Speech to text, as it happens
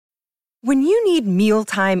When you need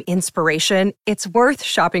mealtime inspiration, it's worth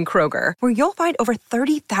shopping Kroger, where you'll find over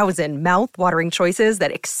 30,000 mouth-watering choices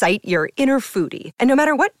that excite your inner foodie. And no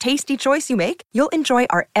matter what tasty choice you make, you'll enjoy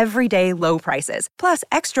our everyday low prices, plus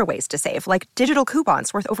extra ways to save, like digital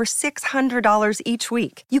coupons worth over $600 each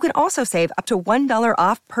week. You can also save up to $1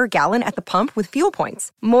 off per gallon at the pump with fuel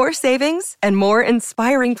points. More savings and more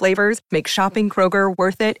inspiring flavors make shopping Kroger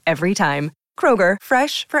worth it every time. Kroger,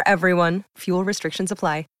 fresh for everyone. Fuel restrictions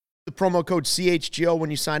apply. The promo code CHGO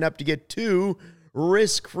when you sign up to get 2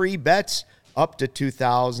 risk-free bets up to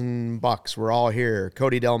 $2,000. We're all here.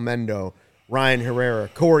 Cody Del Mendo, Ryan Herrera,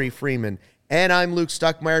 Corey Freeman, and I'm Luke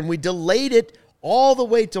Stuckmeyer. And we delayed it all the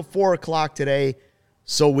way till 4 o'clock today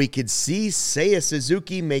so we could see Seiya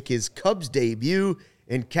Suzuki make his Cubs debut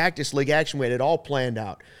in Cactus League action. We had it all planned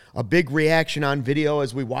out. A big reaction on video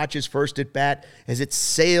as we watch his first at bat as it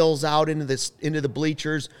sails out into the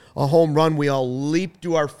bleachers. A home run. We all leap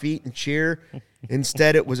to our feet and cheer.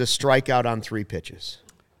 Instead, it was a strikeout on 3 pitches.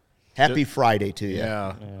 Happy Friday to you.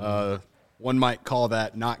 Yeah. One might call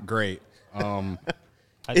that not great.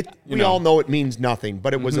 We all know it means nothing,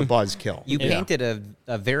 but it was a buzzkill. You painted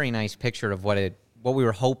a very nice picture of what we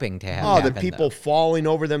were hoping to have happen, the people falling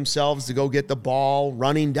over themselves to go get the ball,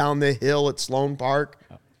 running down the hill at Sloan Park.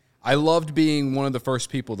 I loved being one of the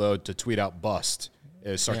first people, though, to tweet out bust,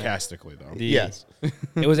 sarcastically, though. Yes.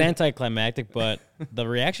 It was anticlimactic, but the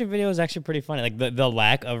reaction video was actually pretty funny. Like, the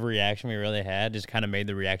lack of reaction we really had just kind of made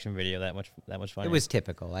the reaction video that much funnier. It was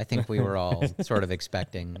typical. I think we were all sort of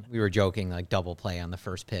expecting. We were joking, like, double play on the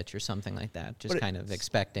first pitch or something like that, just kind of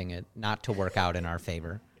expecting it not to work out in our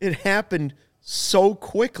favor. It happened so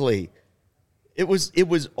quickly. It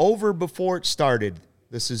was over before it started.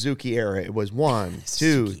 The Suzuki era. It was 1,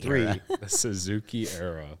 2, 3. The Suzuki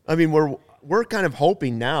era. I mean, we're kind of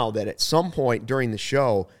hoping now that at some point during the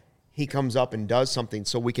show, he comes up and does something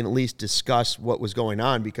so we can at least discuss what was going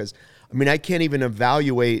on. Because, I mean, I can't even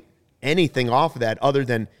evaluate anything off of that other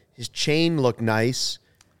than his chain looked nice.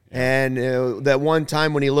 And that one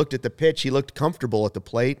time when he looked at the pitch, he looked comfortable at the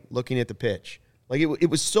plate looking at the pitch. Like, it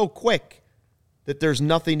was so quick that there's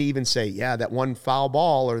nothing to even say, yeah, that one foul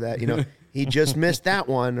ball or that, he just missed that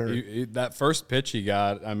one. Or that first pitch he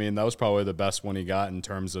got, I mean, that was probably the best one he got in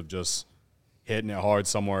terms of just hitting it hard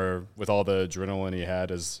somewhere with all the adrenaline he had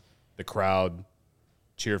as the crowd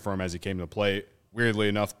cheered for him as he came to the plate. Weirdly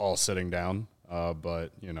enough, all sitting down,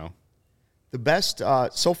 but, The best,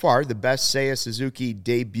 so far, the best Seiya Suzuki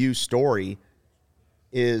debut story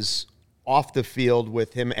is off the field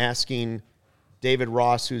with him asking David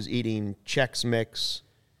Ross, who's eating Chex Mix,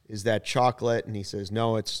 is that chocolate? And he says,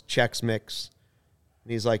 no, it's Chex Mix.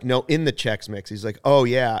 And he's like, no, in the Chex Mix. He's like, oh,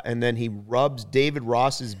 yeah. And then he rubs David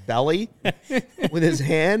Ross's belly with his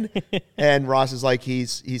hand. And Ross is like,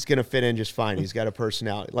 he's going to fit in just fine. He's got a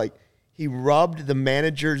personality. Like, he rubbed the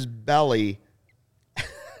manager's belly.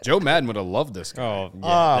 Joe Madden would have loved this guy. Oh,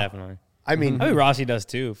 yeah, definitely. I mean, Rossi does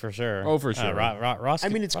too, for sure. Oh, for sure. Ross. I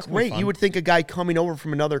mean, it's great. You would think a guy coming over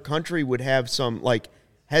from another country would have some, like,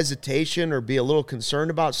 hesitation or be a little concerned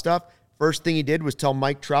about stuff. First thing he did was tell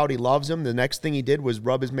Mike Trout he loves him. The next thing he did was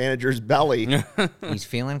rub his manager's belly. He's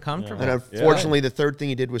feeling comfortable. And unfortunately, the third thing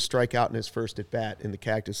he did was strike out in his first at-bat in the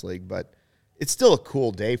Cactus League. But it's still a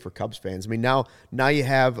cool day for Cubs fans. I mean, now you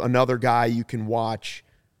have another guy you can watch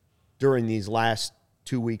during these last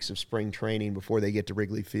 2 weeks of spring training before they get to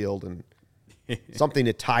Wrigley Field, and something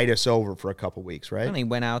to tide us over for a couple weeks, right? And he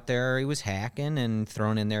went out there, he was hacking and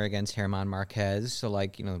thrown in there against German Marquez. So,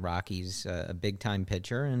 Rocky's a big-time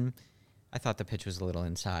pitcher, and I thought the pitch was a little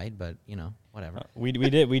inside, but, whatever. We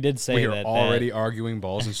did say we that. We're already arguing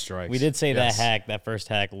balls and strikes. We did say that first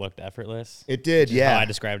hack looked effortless. It did, yeah. How I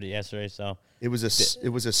described it yesterday, so. It was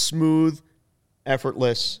a smooth,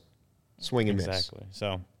 effortless swing and miss. Exactly,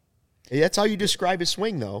 so. That's how you describe his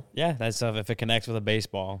swing, though. Yeah, that's if it connects with a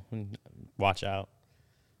baseball, watch out.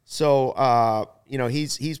 So,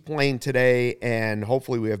 he's playing today, and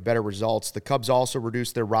hopefully we have better results. The Cubs also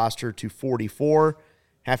reduced their roster to 44,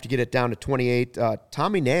 have to get it down to 28.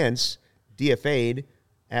 Tommy Nance DFA'd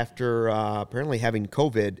after apparently having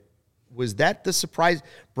COVID. Was that the surprise?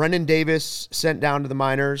 Brendan Davis sent down to the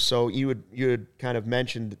minors, so you had kind of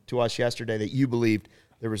mentioned to us yesterday that you believed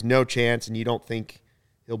there was no chance, and you don't think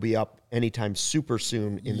he'll be up anytime super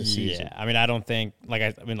soon in the season. Yeah, I mean, I don't think, like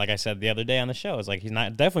I said the other day on the show, it's like he's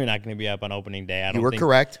definitely not going to be up on opening day. You were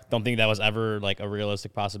correct. Don't think that was ever like a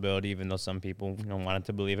realistic possibility, even though some people wanted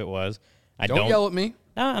to believe it was. Don't yell at me.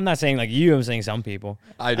 No, I'm not saying like you. I'm saying some people.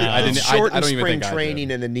 I don't Shortened even spring think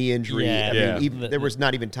training and the knee injury. Yeah. I mean, there was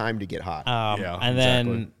not even time to get hot.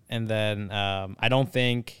 And then I don't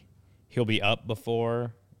think he'll be up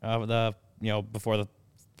before the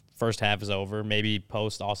first half is over. Maybe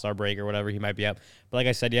post All-Star break or whatever, he might be up. But like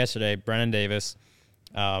I said yesterday, Brennan Davis,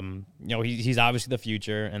 he's obviously the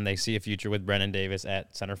future, and they see a future with Brennan Davis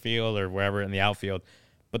at center field or wherever in the outfield.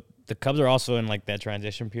 But the Cubs are also in like that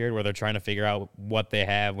transition period where they're trying to figure out what they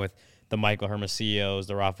have with the Michael Hermosillos,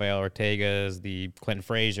 the Rafael Ortegas, the Clinton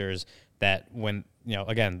Fraziers, that when,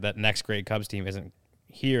 again, that next great Cubs team isn't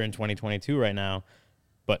here in 2022 right now,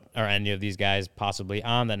 but are any of these guys possibly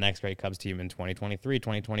on that next great Cubs team in 2023,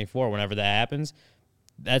 2024, whenever that happens?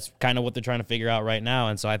 That's kind of what they're trying to figure out right now.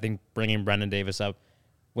 And so I think bringing Brendan Davis up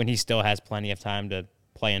when he still has plenty of time to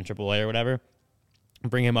play in AAA or whatever,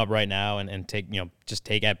 bring him up right now and take, just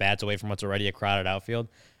take at-bats away from what's already a crowded outfield.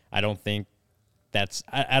 I don't think that's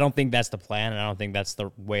the plan, and I don't think that's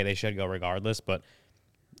the way they should go regardless. But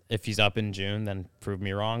if he's up in June, then prove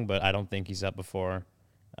me wrong. But I don't think he's up before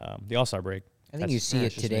the All-Star break. I think you see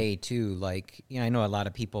it today, too. Like, I know a lot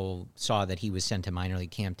of people saw that he was sent to minor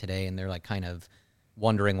league camp today, and they're, like, kind of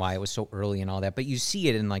wondering why it was so early and all that. But you see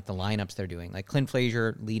it in, like, the lineups they're doing. Like, Clint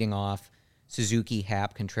Frazier leading off, Suzuki,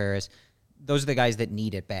 Happ, Contreras. Those are the guys that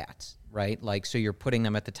need at-bats, right? Like, so you're putting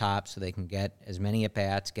them at the top so they can get as many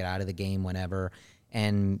at-bats, get out of the game whenever.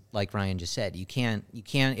 And like Ryan just said, you can't,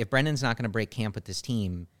 if Brendan's not going to break camp with this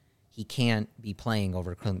team, he can't be playing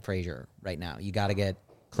over Clint Frazier right now. You got to get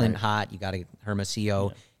Clint hot. You got to get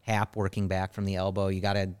Hermosillo, Happ working back from the elbow. You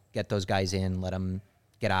got to get those guys in, let them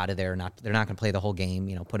get out of there. They're not going to play the whole game.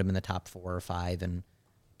 Put them in the top 4 or 5 and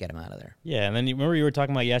get them out of there. Yeah, and then you remember you were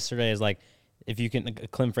talking about yesterday is like, if you can,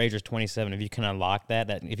 Clint Frazier's 27, if you can unlock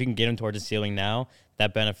that if you can get him towards the ceiling now,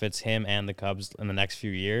 that benefits him and the Cubs in the next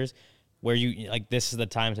few years. Where this is the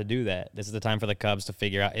time to do that. This is the time for the Cubs to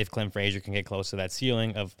figure out if Clint Frazier can get close to that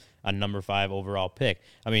ceiling of a number 5 overall pick.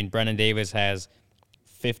 I mean, Brendan Davis has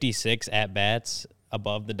 56 at-bats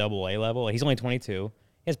above the AA level. He's only 22.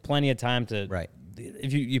 He has plenty of time to... Right.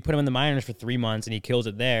 If you put him in the minors for 3 months and he kills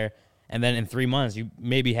it there, and then in 3 months you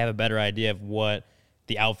maybe have a better idea of what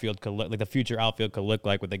the outfield could look like, the future outfield could look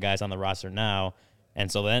like with the guys on the roster now.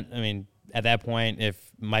 And so then, I mean, at that point,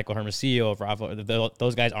 if Michael Hermosillo, if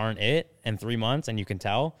those guys aren't it in 3 months and you can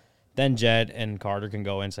tell, then Jed and Carter can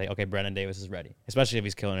go and say, okay, Brendan Davis is ready. Especially if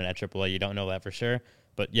he's killing it at AAA. You don't know that for sure.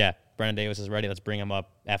 But yeah, Brendan Davis is ready. Let's bring him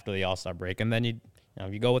up after the All-Star break. And then you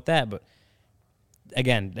go with that. But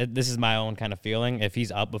again, this is my own kind of feeling. If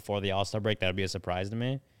he's up before the All-Star break, that would be a surprise to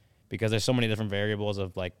me. Because there's so many different variables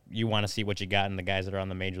of, like, you want to see what you got in the guys that are on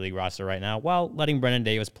the Major League roster right now while letting Brendan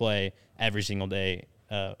Davis play every single day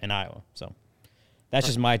in Iowa. So that's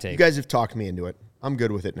just my take. You guys have talked me into it. I'm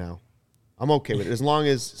good with it now. I'm okay with it as long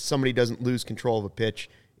as somebody doesn't lose control of a pitch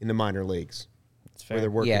in the minor leagues. It's fair. Where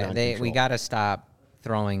they're working on control. We got to stop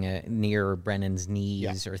throwing it near Brennan's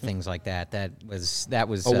knees or things like that. That was a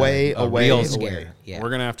real scare. Yeah. We're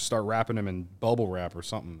gonna have to start wrapping him in bubble wrap or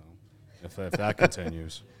something though, if that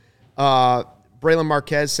continues. Braylon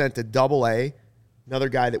Marquez sent to AA. Another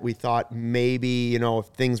guy that we thought maybe, if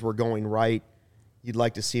things were going right, you'd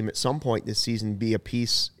like to see him at some point this season be a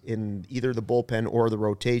piece in either the bullpen or the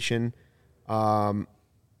rotation.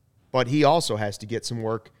 But he also has to get some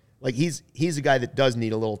work. Like he's a guy that does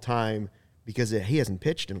need a little time because he hasn't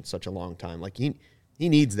pitched in such a long time. Like he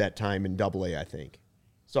needs that time in AA, I think.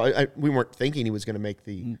 So we weren't thinking he was going to make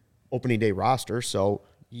the opening day roster. So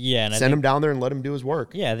yeah, and send him down there and let him do his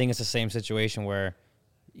work. Yeah, I think it's the same situation where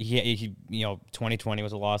he 2020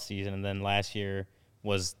 was a lost season, and then last year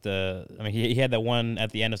was he had that one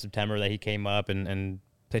at the end of September that he came up and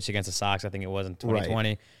pitched against the Sox. I think it was in 2020.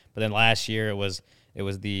 Right. But then last year it was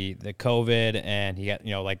the COVID, and he got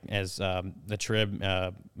as the Trib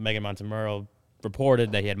Megan Montemurro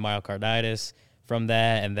reported that he had myocarditis from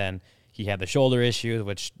that, and then he had the shoulder issues,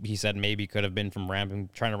 which he said maybe could have been from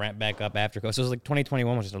trying to ramp back up after COVID. So it was like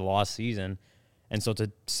 2021 was just a lost season. And so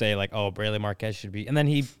to say Braylon Marquez should be, and then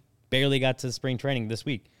he barely got to spring training this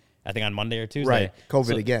week, I think on Monday or Tuesday. Right,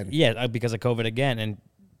 COVID again. Yeah, because of COVID again. And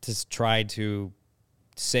to try to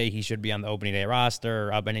say he should be on the opening day roster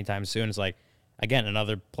or up anytime soon, it's like, again,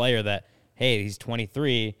 another player that, hey, he's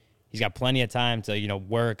 23, he's got plenty of time to,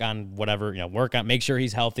 work on whatever, make sure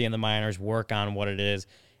he's healthy in the minors, work on what it is.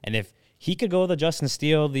 And if he could go with the Justin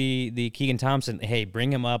Steele, the Keegan Thompson, hey,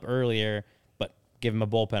 bring him up earlier, but give him a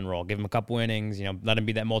bullpen role, give him a couple innings, let him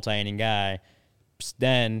be that multi-inning guy.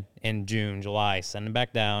 Then in June, July, send him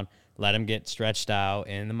back down, let him get stretched out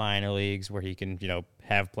in the minor leagues where he can,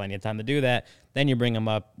 have plenty of time to do that. Then you bring him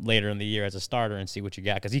up later in the year as a starter and see what you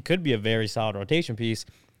got, because he could be a very solid rotation piece.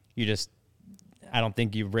 I don't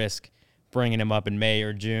think you risk bringing him up in May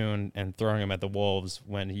or June and throwing him at the Wolves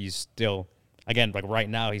when he's still again, like right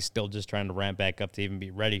now, he's still just trying to ramp back up to even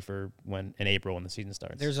be ready for in April when the season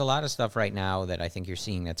starts. There's a lot of stuff right now that I think you're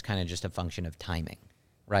seeing that's kind of just a function of timing,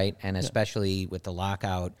 right? And especially with the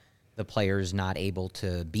lockout, the players not able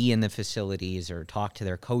to be in the facilities or talk to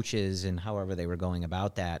their coaches and however they were going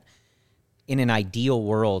about that. In an ideal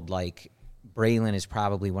world, like Braylon is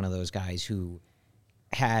probably one of those guys who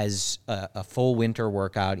has a full winter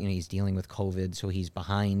workout. You know, he's dealing with COVID, so he's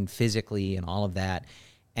behind physically and all of that.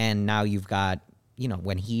 And now you've got, you know,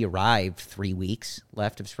 when he arrived, 3 weeks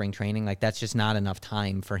left of spring training, like that's just not enough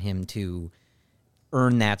time for him to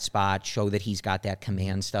earn that spot, show that he's got that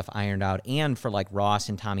command stuff ironed out, and for like Ross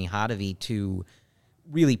and Tommy Hotovy to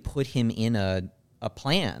really put him in a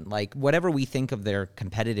plan. Like whatever we think of their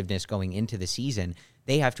competitiveness going into the season,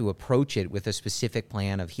 they have to approach it with a specific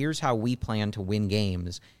plan of here's how we plan to win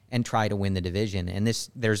games and try to win the division. And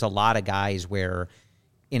there's a lot of guys where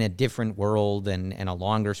in a different world and a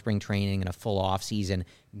longer spring training and a full off season,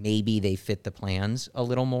 maybe they fit the plans a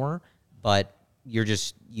little more, but you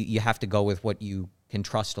have to go with what you can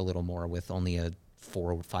trust a little more with only a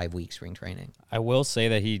 4 or 5 week spring training. I will say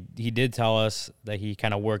that he did tell us that he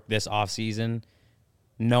kind of worked this off season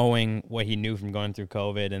knowing what he knew from going through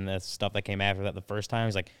COVID and the stuff that came after that the first time.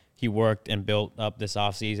 He's like, he worked and built up this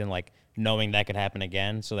offseason, like knowing that could happen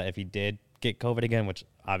again, so that if he did get COVID again, which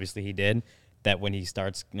obviously he did, that when he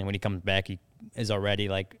starts and when he comes back, he is already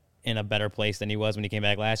like in a better place than he was when he came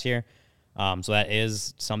back last year. So that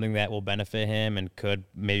is something that will benefit him and could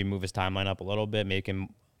maybe move his timeline up a little bit,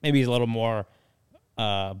 maybe he's a little more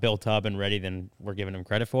built up and ready than we're giving him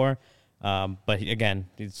credit for. But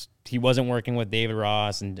he wasn't working with David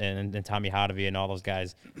Ross and Tommy Hotovy and all those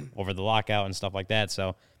guys over the lockout and stuff like that.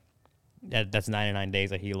 So that's 99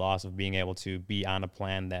 days that he lost of being able to be on a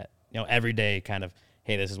plan that, you know, every day kind of,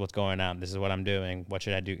 hey, this is what's going on. This is what I'm doing. What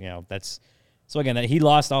should I do? You know, so again, that he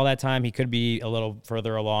lost all that time. He could be a little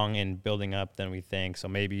further along in building up than we think. So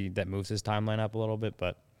maybe that moves his timeline up a little bit,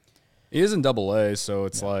 but he is in Double-A, so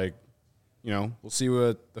it's like, you know, we'll see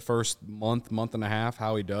what the first month and a half,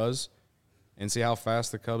 how he does, and see how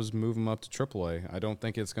fast the Cubs move him up to Triple-A. I don't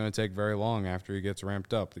think it's going to take very long after he gets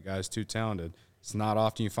ramped up. The guy's too talented. It's not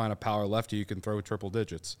often you find a power lefty you can throw triple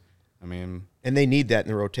digits. I mean, and they need that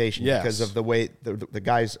in the rotation yes. because of the way the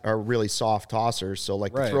guys are really soft tossers. So,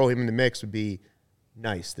 like, to throw him in the mix would be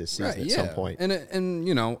nice this season at some point. And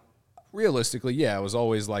you know, realistically, it was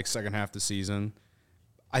always like second half of the season.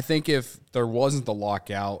 I think if there wasn't the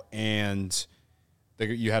lockout and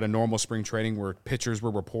you had a normal spring training where pitchers were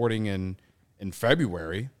reporting in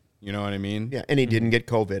February, you know what I mean? Yeah, and he didn't get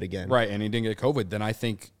COVID again. Right, and he didn't get COVID, then I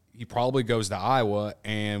think he probably goes to Iowa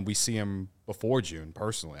and we see him before June,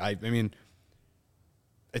 personally. I mean,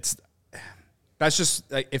 that's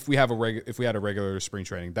just like if we had a regular spring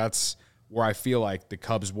training, that's where I feel like the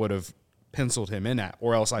Cubs would have penciled him in at,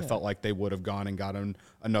 or else I felt like they would have gone and gotten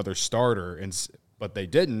another starter, but they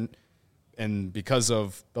didn't, and because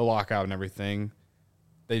of the lockout and everything,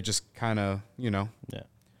 they just kind of, you know,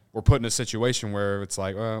 were put in a situation where it's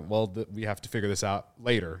like, we have to figure this out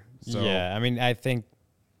later. So, I mean, I think,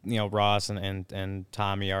 you know, Ross and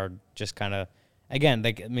Tommy are just kind of, again,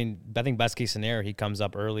 I think best case scenario, he comes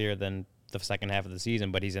up earlier than the second half of the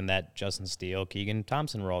season, but he's in that Justin Steele, Keegan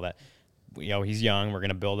Thompson role that, you know, he's young. We're going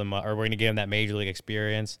to build him up, or we're going to give him that major league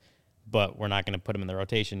experience, but we're not going to put him in the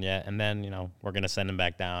rotation yet. And then, you know, we're going to send him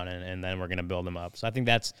back down and then we're going to build him up. So I think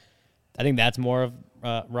that's more of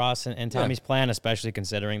Ross and Tommy's plan, especially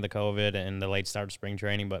considering the COVID and the late start of spring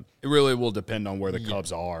training. But it really will depend on where the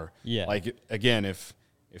Cubs are. Yeah. Like, again, if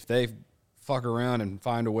they fuck around and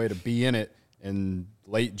find a way to be in it in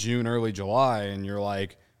late June, early July, and you're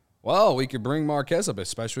like, well, we could bring Marquez up,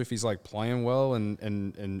 especially if he's like playing well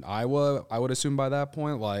in Iowa, I would assume by that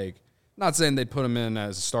point. Like, not saying they'd put him in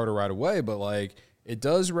as a starter right away, but like it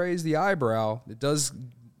does raise the eyebrow. It does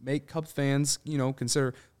make Cub fans, you know,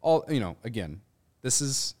 consider all, you know, again, this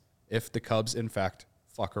is if the Cubs in fact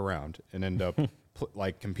fuck around and end up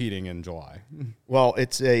like competing in July. Well,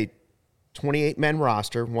 it's a 28-man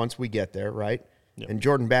roster once we get there, right? Yep. And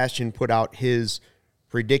Jordan Bastian put out his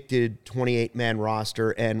predicted 28-man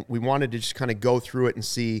roster, and we wanted to just kind of go through it and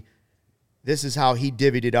see this is how he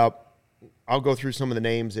divvied it up. I'll go through some of the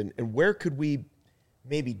names, and where could we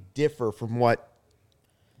maybe differ from what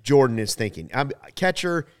Jordan is thinking.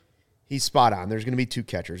 Catcher, he's spot on. There's going to be two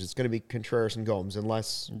catchers. It's going to be Contreras and Gomes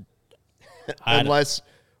unless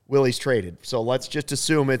Willie's traded. So let's just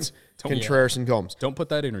assume it's Contreras and Gomes. Don't put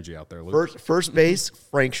that energy out there, Luke. First base,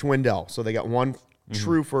 Frank Schwindel. So they got one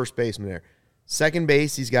true first baseman there. Second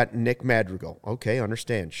base, he's got Nick Madrigal. Okay,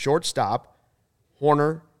 understand. Shortstop,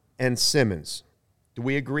 Horner and Simmons. Do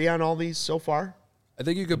we agree on all these so far? I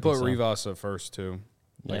think you could put Rivas at first too.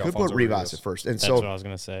 You could put Rivas at first, and That's so what I was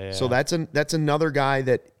gonna say. Yeah. so that's another guy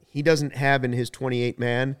that he doesn't have in his 28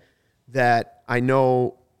 man that I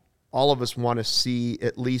know all of us want to see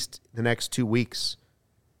at least the next 2 weeks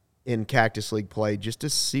in Cactus League play, just to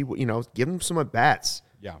see what give him some at bats.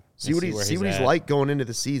 Yeah, see what he's like going into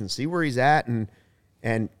the season. See where he's at, and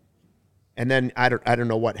then I don't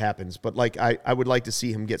know what happens, but like I would like to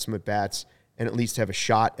see him get some at bats and at least have a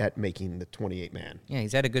shot at making the 28 man. Yeah,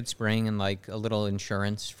 he's had a good spring and like a little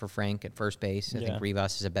insurance for Frank at first base. I think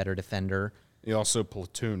Rivas is a better defender. He also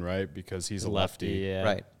platoon, right? Because he's a lefty. Yeah.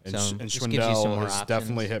 Right. And, So and just gives you some Schwindel more has options.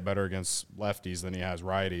 definitely hit better against lefties than he has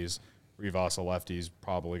righties. Rivas, a lefty, is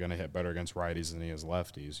probably going to hit better against righties than he is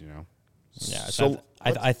lefties, Yeah, So so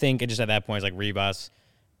I think just at that point, it's like Rivas.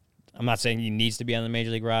 I'm not saying he needs to be on the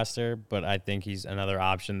major league roster, but I think he's another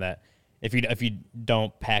option that if you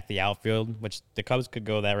don't pack the outfield, which the Cubs could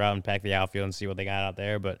go that route and pack the outfield and see what they got out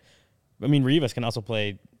there. But I mean, Rivas can also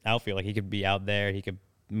play outfield. Like he could be out there, he could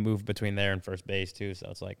move between there and first base too. So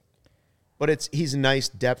it's like, but he's a nice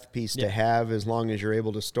depth piece to have as long as you're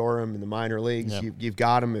able to store him in the minor leagues. Yep. You've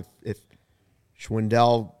got him if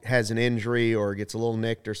Schwindel has an injury or gets a little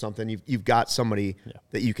nicked or something, you've got somebody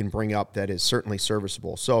that you can bring up that is certainly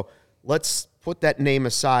serviceable. So let's put that name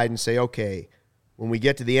aside and say, okay, when we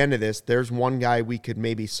get to the end of this, there's one guy we could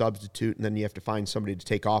maybe substitute, and then you have to find somebody to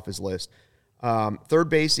take off his list. Third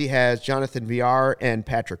base, he has Jonathan Villar and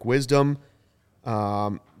Patrick Wisdom.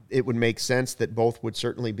 It would make sense that both would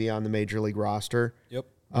certainly be on the major league roster. Yep.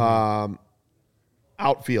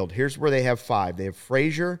 Outfield, here's where they have 5. They have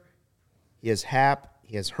Frazier, he has Happ,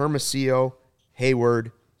 he has Hermosillo,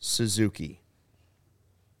 Hayward, Suzuki.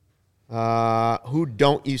 Who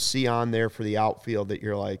don't you see on there for the outfield that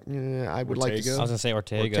you're like, I would like to Ortega? go? I was gonna say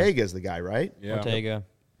Ortega. Ortega's the guy, right? Yeah. Ortega.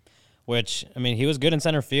 Which, I mean, he was good in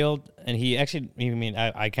center field, and he actually,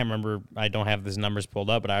 I can't remember, I don't have his numbers pulled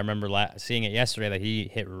up, but I remember seeing it yesterday that he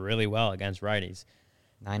hit really well against righties.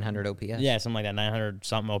 900 OPS. Yeah, something like that,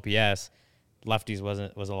 900-something OPS. Lefties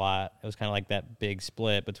was a lot. It was kind of like that big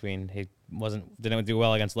split between he didn't do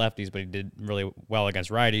well against lefties, but he did really well against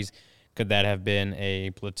righties. Could that have been a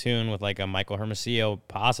platoon with like a Michael Hermosillo?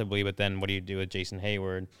 Possibly, but then what do you do with Jason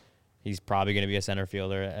Hayward? He's probably going to be a center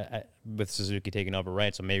fielder with Suzuki taking over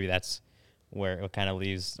right, so maybe that's where it kind of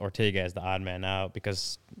leaves Ortega as the odd man out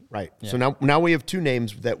because Right. So now we have 2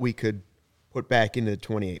 names that we could put back into the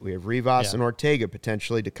 28. We have Rivas and Ortega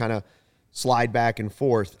potentially to kind of slide back and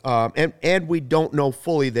forth. And we don't know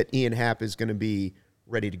fully that Ian Happ is going to be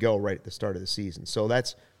ready to go right at the start of the season. So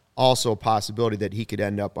that's also a possibility that he could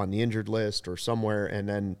end up on the injured list or somewhere, and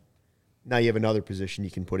then now you have another position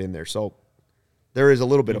you can put in there. So there is a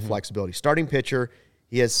little bit of flexibility. Starting pitcher,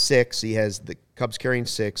 he has 6. He has the Cubs carrying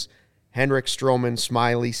 6. Hendrick, Stroman,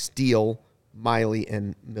 Smiley, Steele, Miley,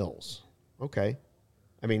 and Mills. Okay.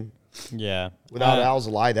 I mean, yeah, without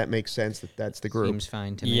Alzolay, that makes sense that's the group. Seems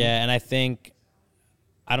fine to me. Yeah, and I think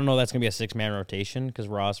I don't know that's gonna be a 6-man rotation because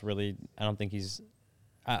Ross really I don't think he's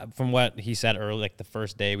from what he said earlier, like the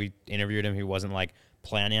first day we interviewed him, he wasn't like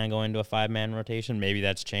planning on going to a 5-man rotation. Maybe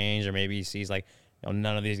that's changed, or maybe he sees like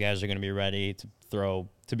none of these guys are going to be ready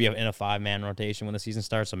to be in a 5-man rotation when the season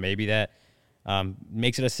starts. So maybe that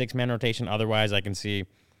makes it a 6-man rotation. Otherwise, I can see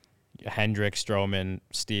Hendrick, Stroman,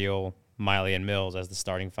 Steele, Miley, and Mills as the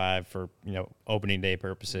starting 5 for opening day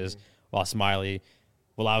purposes. While Smiley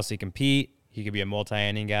will obviously compete. He could be a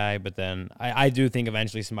multi-inning guy, but then I do think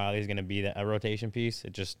eventually Smiley is going to be a rotation piece.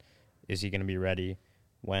 It just, is he going to be ready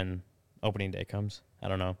when opening day comes? I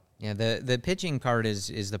don't know. Yeah, the pitching part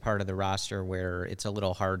is the part of the roster where it's a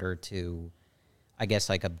little harder to, I guess,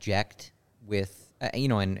 like object with,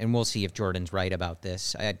 and we'll see if Jordan's right about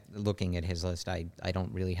this. Looking at his list, I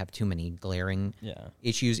don't really have too many glaring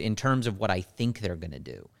issues in terms of what I think they're going to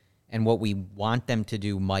do. And what we want them to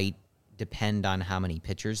do might depend on how many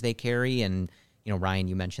pitchers they carry. And, Ryan,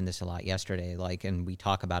 you mentioned this a lot yesterday, and we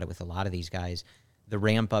talk about it with a lot of these guys, the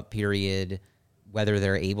ramp-up period, whether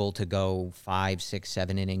they're able to go 5, 6,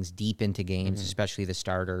 7 innings deep into games, especially the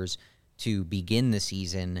starters, to begin the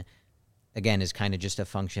season, again, is kind of just a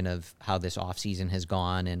function of how this offseason has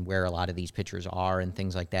gone and where a lot of these pitchers are and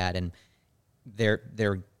things like that. And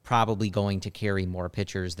they're probably going to carry more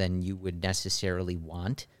pitchers than you would necessarily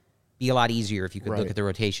want. Be a lot easier if you could look at the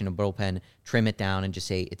rotation of bullpen, trim it down, and just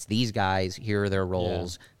say, it's these guys, here are their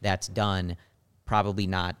roles, that's done. Probably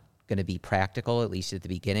not going to be practical, at least at the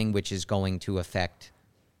beginning, which is going to affect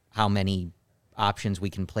how many options we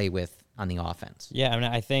can play with on the offense. Yeah, I mean,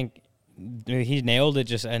 I think he nailed it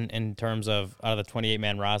just in terms of out of the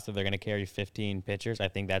 28-man roster, they're going to carry 15 pitchers. I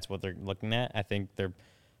think that's what they're looking at. I think they're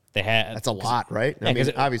That's a lot, right? Yeah, I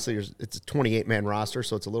mean, obviously, it's a 28-man roster,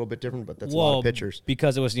 so it's a little bit different, but that's a lot of pitchers.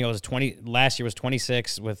 Because it was, it was 20. Last year was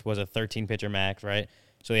 26 was a 13 pitcher max, right?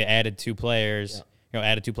 So they added 2 players.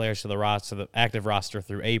 Added 2 players to the roster, the active roster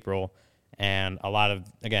through April, and a lot of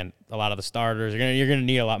the starters. You're gonna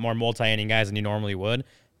need a lot more multi-inning guys than you normally would.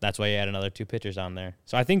 That's why you add another 2 pitchers on there.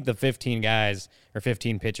 So I think the 15 guys or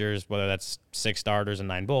 15 pitchers, whether that's 6 starters and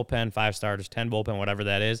 9 bullpen, 5 starters, 10 bullpen, whatever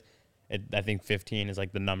that is. I think 15 is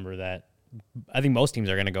like the number that I think most teams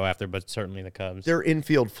are going to go after, but certainly the Cubs. Their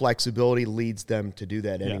infield flexibility leads them to do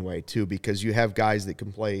that anyway, too, because you have guys that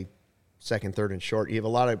can play second, third, and short. You have a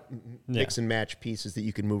lot of mix and match pieces that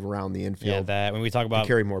you can move around the infield. Yeah, that when we talk about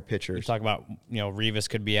carry more pitchers. We talk about Rivas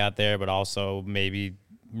could be out there, but also maybe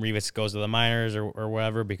Rivas goes to the minors or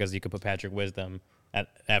whatever because you could put Patrick Wisdom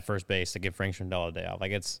at first base to give Frank Schwindel a day off.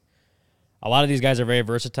 Like it's a lot of these guys are very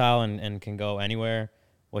versatile and can go anywhere.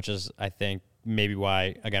 Which is, I think, maybe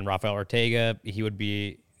why, again, Rafael Ortega, you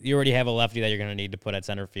already have a lefty that you're going to need to put at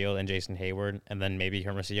center field and Jason Hayward, and then maybe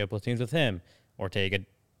Hermosillo platoons with him. Ortega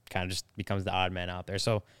kind of just becomes the odd man out there.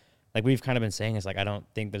 So, like we've kind of been saying, it's like I don't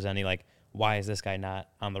think there's any, like, why is this guy not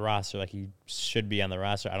on the roster? Like, he should be on the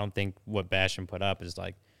roster. I don't think what Basham put up is,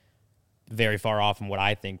 like, very far off from what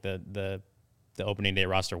I think the opening day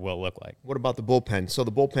roster will look like. What about the bullpen? So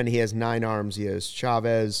the bullpen, he has 9 arms. He has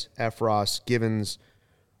Chavez, Efros, Givens,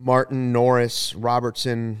 Martin, Norris,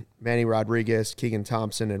 Robertson, Manny Rodriguez, Keegan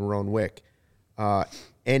Thompson, and Roan Wick.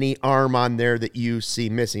 Any arm on there that you see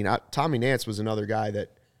missing? Tommy Nance was another guy that,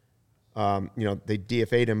 they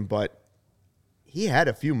DFA'd him, but he had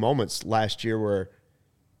a few moments last year where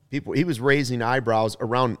he was raising eyebrows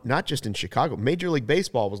around, not just in Chicago. Major League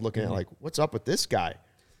Baseball was looking at, like, what's up with this guy?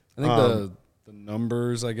 I think the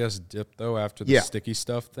numbers, I guess, dipped, though, after the sticky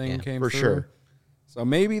stuff thing came for through. Sure. So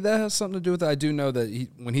maybe that has something to do with it. I do know that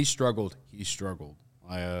when he struggled, he struggled.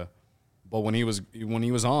 But when he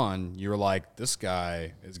was on, you were like, this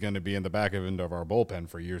guy is going to be in the back end of our bullpen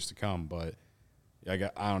for years to come. But I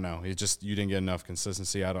don't know. It's just you didn't get enough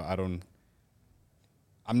consistency. I'm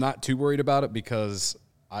not too worried about it because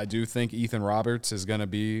I do think Ethan Roberts is going to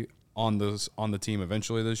be on the team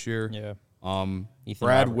eventually this year. Yeah.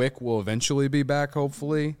 Brad Wick will eventually be back,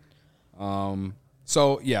 hopefully.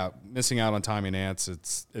 So, yeah, missing out on Tommy Nance,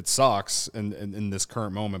 it sucks in this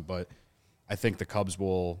current moment, but I think the Cubs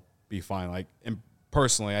will be fine. Like, and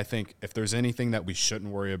personally, I think if there's anything that we shouldn't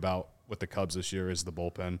worry about with the Cubs this year is the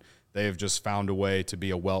bullpen. They have just found a way to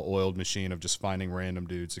be a well-oiled machine of just finding random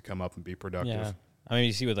dudes to come up and be productive. Yeah. I mean,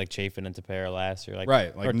 you see with, like, Chafin and Tepera last year.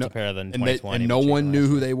 Right. Or Tepera then 2020. And no one knew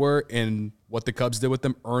who they were, and what the Cubs did with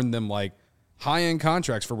them earned them, like, high-end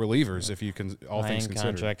contracts for relievers, if you can, all things considered.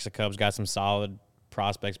 High-end contracts. The Cubs got some solid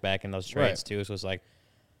prospects back in those trades too. So it's like,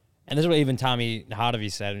 and this is what even Tommy Hotovy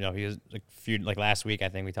said. He was like last week, I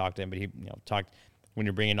think we talked to him, but he talked when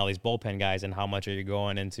you're bringing all these bullpen guys and how much are you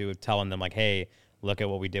going into telling them like, hey, look at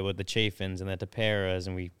what we did with the Chafins and the Teperas,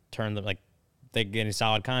 and we turned them like they getting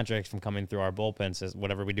solid contracts from coming through our bullpen. Says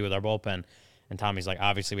whatever we do with our bullpen, and Tommy's like,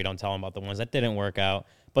 obviously we don't tell them about the ones that didn't work out,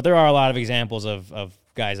 but there are a lot of examples of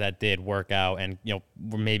guys that did work out, and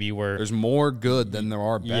there's more good than there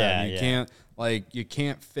are bad. You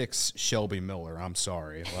can't fix Shelby Miller. I'm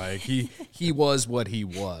sorry. Like he was what he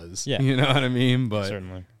was. Yeah. You know what I mean? But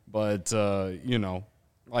certainly. But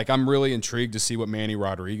like I'm really intrigued to see what Manny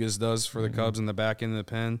Rodriguez does for the Cubs in the back end of the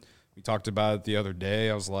pen. We talked about it the other day.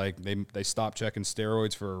 I was like, they stopped checking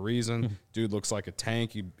steroids for a reason. Dude looks like a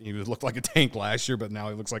tank. He looked like a tank last year, but now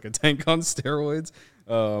he looks like a tank on steroids.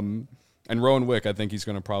 And Rowan Wick, I think he's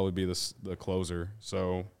going to probably be the closer.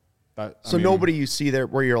 So nobody you see there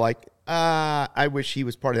where you're like, I wish he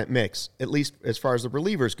was part of that mix, at least as far as the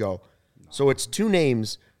relievers go. No. So it's 2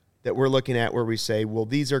 names that we're looking at where we say, well,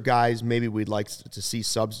 these are guys maybe we'd like to see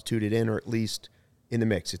substituted in or at least in the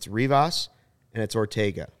mix. It's Rivas and it's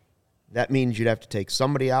Ortega. That means you'd have to take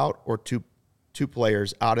somebody out or two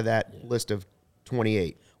players out of that list of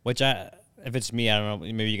 28. Which, if it's me, I don't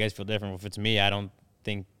know. Maybe you guys feel different. If it's me, I don't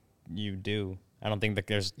think you do. I don't think that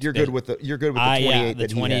You're good with the 28. The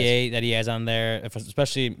 28 that he has on there.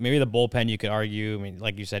 Especially maybe the bullpen, you could argue. I mean,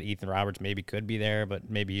 like you said, Ethan Roberts maybe could be there, but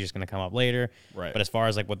maybe he's just going to come up later. Right. But as far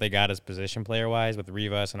as like what they got as position player wise with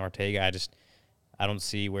Rivas and Ortega, I don't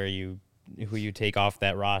see who you take off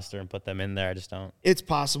that roster and put them in there. I just don't. It's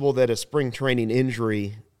possible that a spring training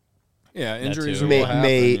injury. Yeah, injuries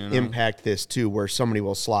may impact this too, where somebody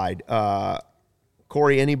will slide.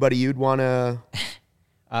 Corey, anybody you'd want to?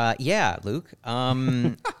 Yeah, Luke.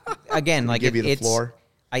 Again, like give you the floor.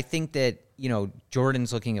 I think that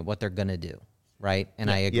Jordan's looking at what they're gonna do, right? And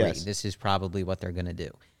I agree. Yes. This is probably what they're gonna do.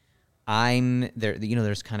 I'm there.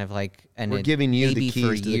 There's kind of like, and we're giving you maybe the keys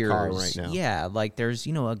for to years, the car right now. Yeah, like there's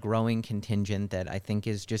a growing contingent that I think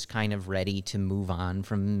is just kind of ready to move on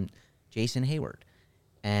from Jason Hayward,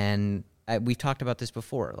 and we've talked about this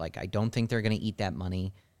before. Like, I don't think they're going to eat that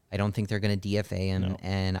money. I don't think they're going to DFA him, No.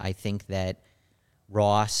 and I think that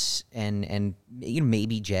Ross and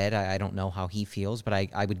maybe Jed. I don't know how he feels, but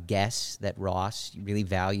I would guess that Ross really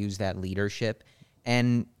values that leadership.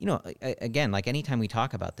 And, again, like anytime we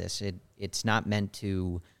talk about this, it's not meant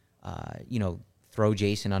to, throw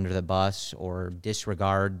Jason under the bus or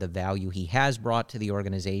disregard the value he has brought to the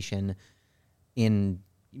organization in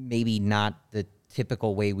maybe not the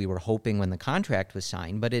typical way we were hoping when the contract was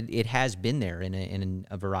signed, but it has been there in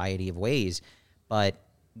a variety of ways. But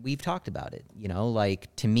we've talked about it,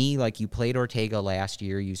 like to me, like you played Ortega last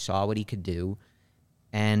year, you saw what he could do,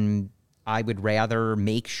 and I would rather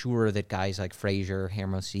make sure that guys like Frazier,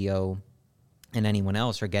 Hermosillo, and anyone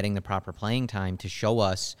else are getting the proper playing time to show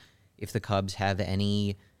us if the Cubs have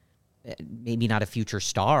any, maybe not a future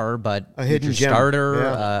star, but a hidden future gem. starter,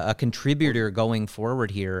 Yeah. a contributor going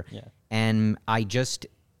forward here. Yeah. And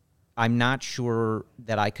I'm not sure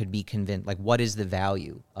that I could be convinced, like, what is the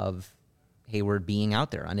value of Hayward being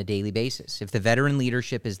out there on a daily basis? If the veteran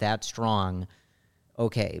leadership is that strong,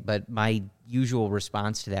 okay, but my usual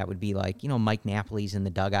response to that would be like, Mike Napoli's in the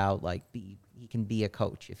dugout, like he can be a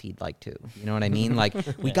coach if he'd like to. You know what I mean? Like,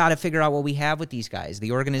 we got to figure out what we have with these guys.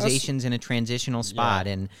 The organization's in a transitional spot,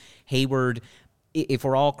 and Hayward, if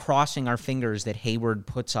we're all crossing our fingers that Hayward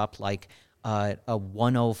puts up like a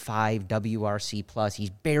 105 WRC plus, he's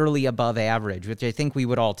barely above average, which I think we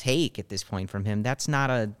would all take at this point from him. That's not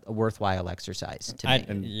a worthwhile exercise to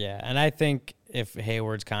me. And I think if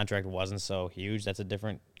Hayward's contract wasn't so huge, that's a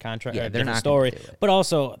different contract, Yeah, a they're different not story. gonna do it. But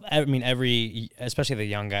also, I mean, especially the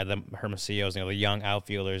young guy, the Hermosillos, the young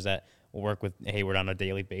outfielders that will work with Hayward on a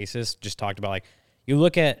daily basis, just talked about, like, you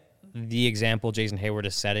look at the example Jason Hayward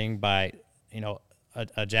is setting by,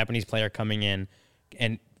 a Japanese player coming in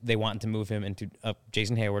and they want to move him into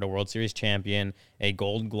Jason Hayward, a World Series champion, a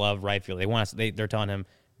Gold Glove right field. They're telling him,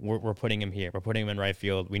 we're putting him here. We're putting him in right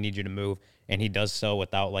field. We need you to move. And he does so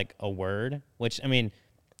without, like, a word, which, I mean,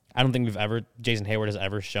 I don't think Jason Hayward has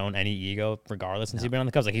ever shown any ego, regardless, since he's been on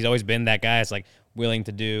the Cubs. Like, he's always been that guy that's, like, willing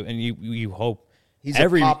to do, and you hope. He's a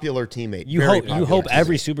popular teammate. You hope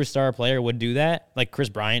every superstar player would do that. Like, Chris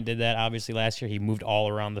Bryant did that, obviously, last year. He moved all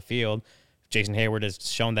around the field. Jason Hayward has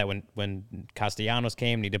shown that when Castellanos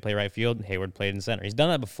came and he did play right field, and Hayward played in center. He's done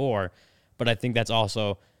that before, but I think that's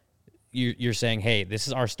also you're saying, hey, this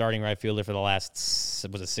is our starting right fielder for the last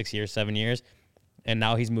 6 years, 7 years, and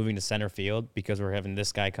now he's moving to center field because we're having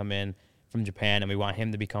this guy come in from Japan, and we want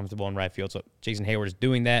him to be comfortable in right field. So Jason Hayward is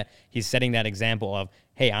doing that. He's setting that example of,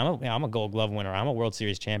 hey, I'm a Gold Glove winner. I'm a World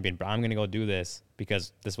Series champion, but I'm going to go do this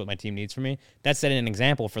because this is what my team needs from me. That's setting an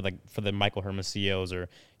example for the Michael Hermosillos or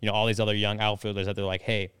all these other young outfielders that they're like,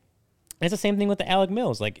 hey. And it's the same thing with the Alec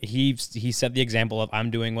Mills. Like, he set the example of,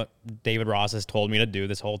 I'm doing what David Ross has told me to do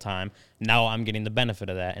this whole time. Now I'm getting the benefit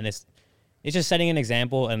of that, and it's just setting an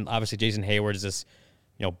example. And obviously Jason Hayward is this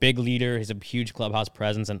big leader. He's a huge clubhouse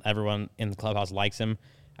presence, and everyone in the clubhouse likes him.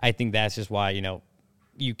 I think that's just why,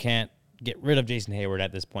 you can't get rid of Jason Hayward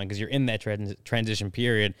at this point because you're in that transition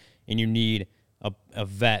period, and you need a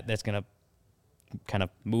vet that's going to kind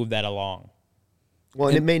of move that along. Well,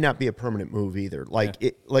 and it may not be a permanent move either. Like,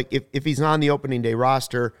 if he's on the opening day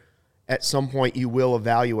roster, at some point you will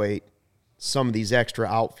evaluate some of these extra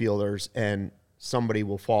outfielders, and somebody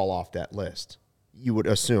will fall off that list, you would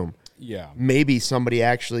assume. Yeah. Maybe somebody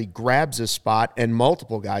actually grabs a spot and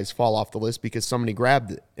multiple guys fall off the list because somebody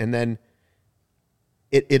grabbed it, and then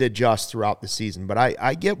it adjusts throughout the season. But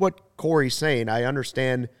I get what Corey's saying. I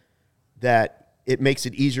understand that it makes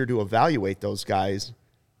it easier to evaluate those guys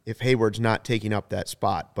if Hayward's not taking up that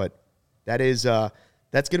spot. But that's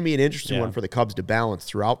going to be an interesting one for the Cubs to balance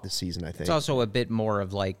throughout the season, I think. It's also a bit more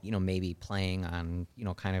of like, maybe playing on,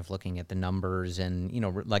 kind of looking at the numbers and,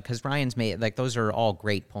 like, because Ryan's made, like, those are all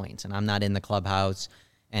great points, and I'm not in the clubhouse,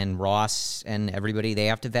 and Ross and everybody, they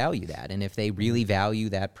have to value that. And if they really value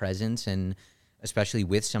that presence, and especially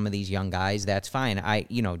with some of these young guys, that's fine.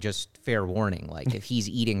 Just fair warning, like, if he's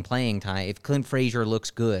eating playing time, if Clint Frazier looks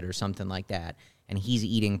good or something like that, and he's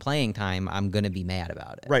eating playing time, I'm going to be mad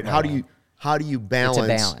about it. Right. How do you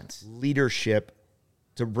balance leadership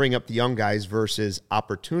to bring up the young guys versus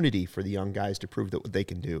opportunity for the young guys to prove that what they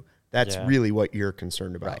can do? That's really what you're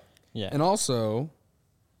concerned about. Right. Yeah. And also,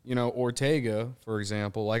 Ortega, for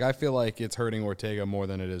example, like, I feel like it's hurting Ortega more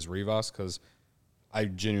than it is Rivas because I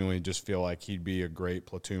genuinely just feel like he'd be a great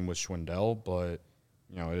platoon with Schwindel, but,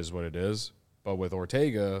 it is what it is. But with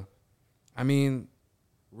Ortega, I mean,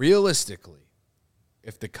 realistically,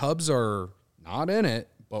 if the Cubs are not in it,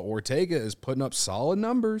 but Ortega is putting up solid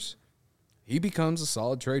numbers, he becomes a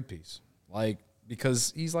solid trade piece. Like,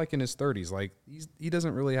 because he's like in his 30s, like he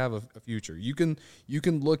doesn't really have a future. You can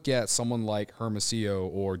look at someone like Hermosillo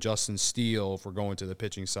or Justin Steele if we're going to the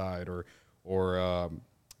pitching side, or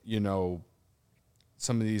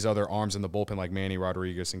some of these other arms in the bullpen like Manny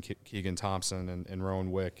Rodriguez and Keegan Thompson and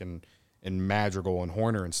Rowan Wick and Madrigal and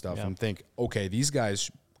Horner and stuff, and think, okay, these guys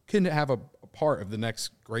can have a part of the next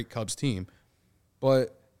great Cubs team.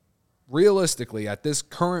 But realistically, at this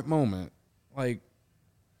current moment, like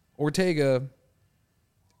Ortega,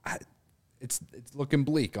 it's looking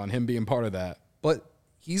bleak on him being part of that. But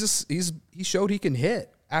he showed he can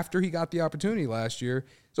hit after he got the opportunity last year,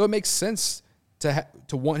 so it makes sense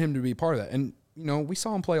to want him to be part of that. And we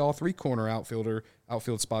saw him play all three corner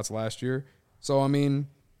outfield spots last year. So I mean,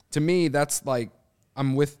 to me, that's like,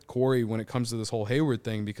 I'm with Corey when it comes to this whole Hayward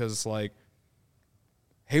thing, because it's like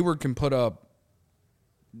Hayward can put up,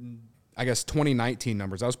 I guess, 2019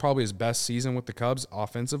 numbers. That was probably his best season with the Cubs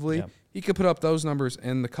offensively. Yep. He could put up those numbers,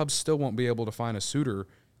 and the Cubs still won't be able to find a suitor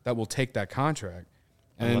that will take that contract.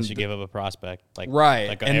 Unless you give up a prospect. Like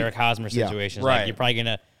an Eric Hosmer situation. Right. Like, you're probably going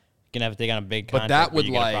to have to take on a big contract, but that would,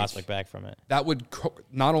 you get a prospect back from it. That would,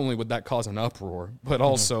 not only would that cause an uproar, but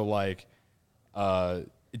also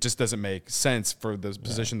it just doesn't make sense for the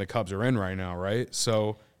position the Cubs are in right now, right?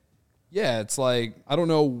 So, yeah, it's like, I don't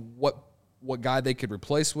know what guy they could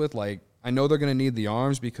replace with. Like, I know they're going to need the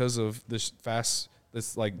arms because of this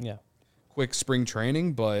quick spring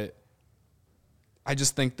training, but I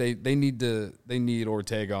just think they need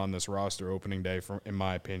Ortega on this roster opening day, in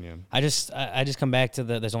my opinion. I just come back to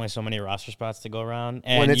there's only so many roster spots to go around,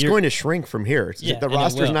 and when it's going to shrink from here. The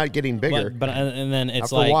roster's not getting bigger. But then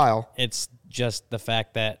it's like, for a while. It's just the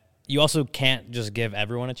fact that you also can't just give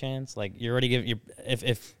everyone a chance. Like, you're already giving,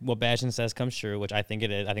 if what Bashan says comes true, which I think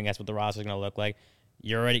it is, I think that's what the roster's going to look like.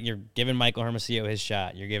 You're giving Michael Hermosillo his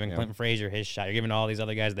shot. You're giving Clinton Frazier his shot. You're giving all these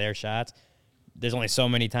other guys their shots. There's only so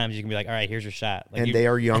many times you can be like, all right, here's your shot. Like, and they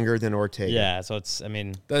are younger than Ortega. Yeah, so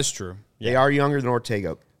that's true. They are younger than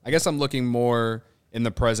Ortega. I guess I'm looking more in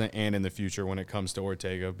the present and in the future when it comes to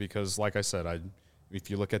Ortega, because, like I said, if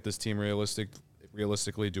you look at this team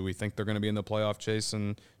realistically, do we think they're going to be in the playoff chase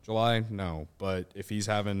in July? No. But if he's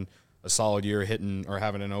having a solid year hitting or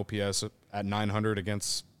having an OPS at 900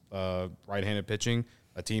 against right-handed pitching,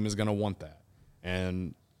 a team is going to want that.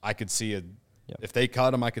 And I could see if they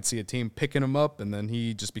cut him, I could see a team picking him up and then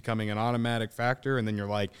he just becoming an automatic factor. And then you're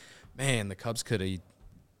like, man, the Cubs could have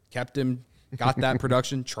kept him, got that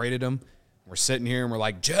production, traded him. We're sitting here and we're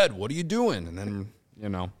like, Jed, what are you doing? And then,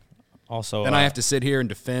 Also, then I have to sit here and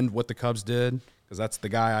defend what the Cubs did, because that's the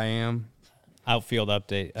guy I am. Outfield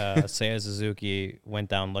update. Seiya Suzuki went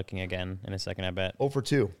down looking again in his second at bat. 0 for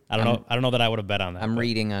 2. I don't know that I would have bet on that. I'm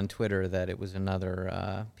reading on Twitter that it was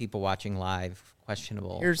another people watching live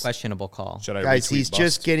questionable call. Guys, he's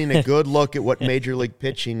just getting a good look at what Major League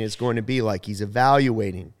pitching is going to be like. He's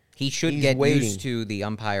evaluating. He should get used to the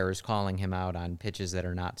umpires calling him out on pitches that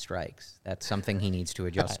are not strikes. That's something he needs to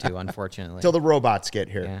adjust to, unfortunately. Till the robots get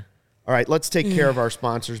here. Yeah. All right, let's take care of our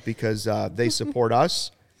sponsors, because they support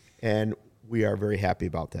us, and we are very happy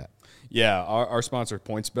about that. Yeah, our sponsor,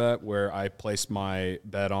 PointsBet, where I placed my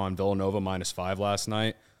bet on Villanova -5 last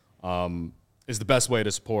night, is the best way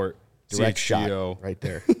to support Direct CHGO. shot right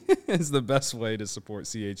there. Is the best way to support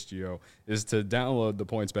CHGO is to download the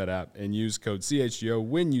PointsBet app and use code CHGO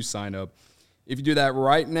when you sign up. If you do that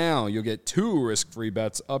right now, you'll get 2 risk-free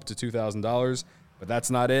bets up to $2,000. But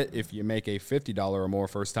that's not it. If you make a $50 or more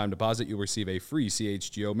first-time deposit, you'll receive a free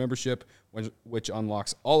CHGO membership, which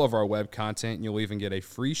unlocks all of our web content. And you'll even get a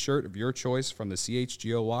free shirt of your choice from the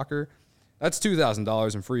CHGO locker. That's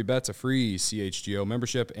 $2,000 in free bets, a free CHGO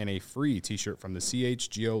membership, and a free T-shirt from the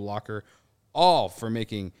CHGO locker, all for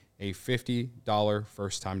making a $50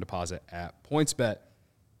 first-time deposit at PointsBet.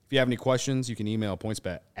 If you have any questions, you can email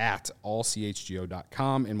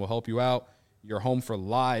pointsbet@allchgo.com, and we'll help you out. You're home for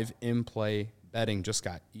live in-play betting just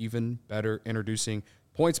got even better. Introducing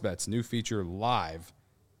PointsBet's new feature, Live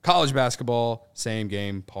College Basketball Same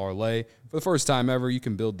Game Parlay. For the first time ever, you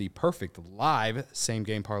can build the perfect live same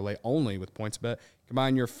game parlay only with PointsBet.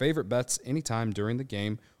 Combine your favorite bets anytime during the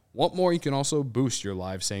game. Want more? You can also boost your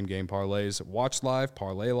live same game parlays. Watch live,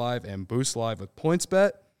 parlay live, and boost live with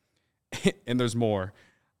PointsBet. And there's more.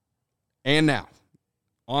 And now,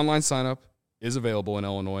 online sign-up is available in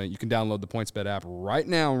Illinois. You can download the PointsBet app right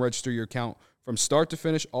now and register your account from start to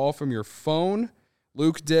finish, all from your phone.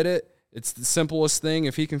 Luke did it. It's the simplest thing.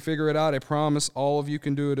 If he can figure it out, I promise all of you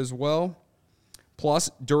can do it as well.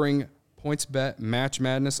 Plus, during PointsBet Match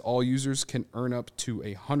Madness, all users can earn up to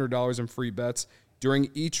 $100 in free bets during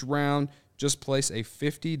each round. Just place a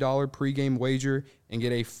 $50 pregame wager and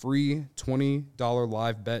get a free $20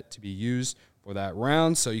 live bet to be used for that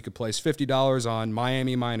round. So you could place $50 on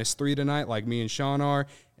Miami -3 tonight, like me and Sean are.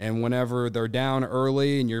 And whenever they're down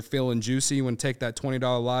early and you're feeling juicy, you want to take that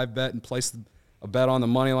 $20 live bet and place a bet on the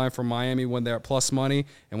money line for Miami when they're at plus money.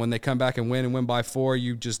 And when they come back and win by 4,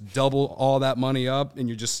 you just double all that money up and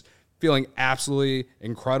you're just feeling absolutely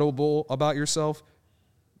incredible about yourself.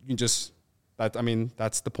 You can just, that's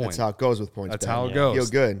the point. That's how it goes with PointsBet. That's how it goes. Feel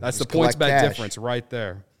good. That's Just the PointsBet collect cash. difference right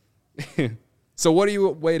there. So what are you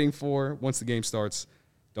waiting for once the game starts?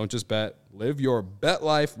 Don't just bet. Live your bet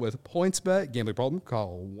life with PointsBet. Gambling problem?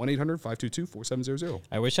 Call 1-800-522-4700.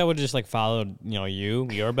 I wish I would have just followed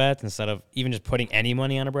your bets instead of even just putting any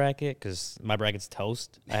money on a bracket, because my bracket's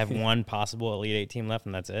toast. I have one possible Elite 8 team left,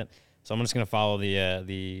 and that's it. So I'm just going to follow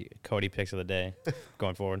the Cody picks of the day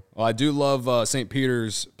going forward. Well, I do love St.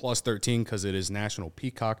 Peter's +13 because it is National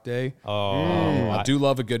Peacock Day. Oh, I do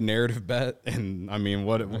love a good narrative bet, and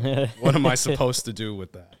what am I supposed to do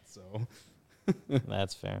with that? So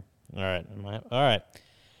that's fair. All right. All right.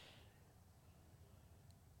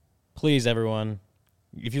 Please, everyone,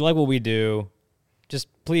 if you like what we do, just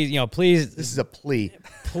please. This is a plea.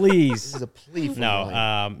 Please. This is a plea for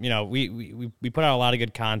we put out a lot of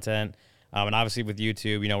good content, and obviously with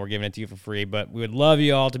YouTube, we're giving it to you for free. But we would love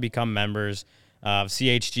you all to become members of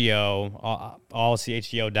CHGO,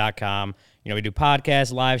 allchgo.com. We do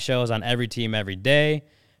podcasts, live shows on every team every day.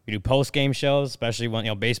 We do post-game shows, especially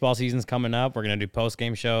when baseball season's coming up. We're going to do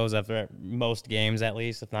post-game shows after most games, at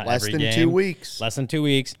least, if not every game. Less than 2 weeks. Less than 2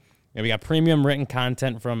 weeks. We got premium written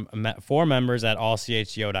content for members at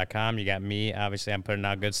allchgo.com. You got me. Obviously, I'm putting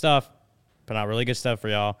out good stuff. Putting out really good stuff for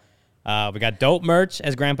y'all. We got dope merch,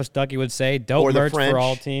 as Grandpa Stuckey would say. Dope merch for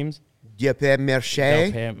all teams. I'm not even going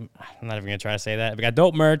to try to say that. We got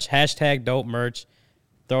dope merch. Hashtag dope merch.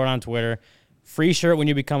 Throw it on Twitter. Free shirt when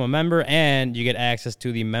you become a member, and you get access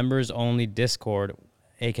to the members-only Discord,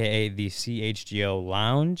 a.k.a. the CHGO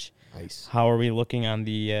Lounge. Nice. How are we looking on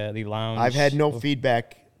the lounge? I've had no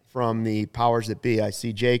feedback from the powers that be. I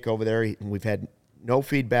see Jake over there, and we've had no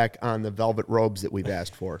feedback on the velvet robes that we've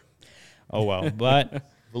asked for. Oh, well, but...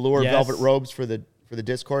 Velour velvet robes for the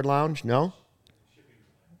Discord lounge? No?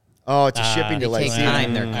 Oh, it's a shipping delay. They take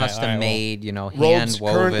time. They're custom made, hand robes,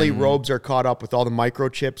 woven. currently, robes are caught up with all the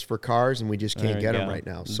microchips for cars, and we just can't get them right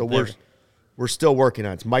now. So we're still working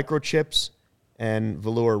on it. It's microchips and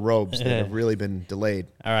velour robes that have really been delayed.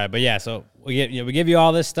 All right, but yeah, so we give you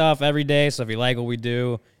all this stuff every day. So if you like what we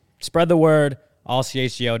do, spread the word.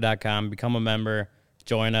 Allchgo.com. Become a member.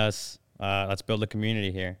 Join us. Let's build a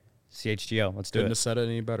community here. CHGO. Let's do it. Couldn't have said it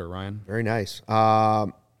any better, Ryan. Very nice.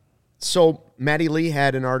 So Matty Lee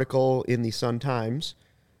had an article in the Sun-Times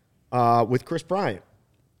with Chris Bryant.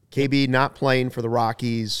 KB not playing for the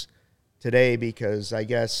Rockies today because I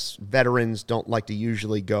guess veterans don't like to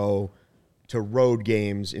usually go to road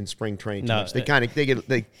games in spring training. No,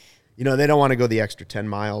 they don't want to go the extra 10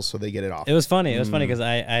 miles, so they get it off. It was funny. It was funny because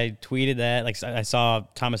I tweeted that. I saw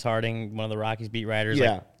Thomas Harding, one of the Rockies beat writers,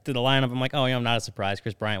 to the lineup. I'm like, I'm not surprised.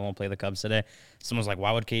 Chris Bryant won't play the Cubs today. Someone's like,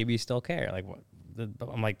 why would KB still care?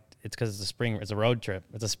 I'm like, it's because it's a road trip.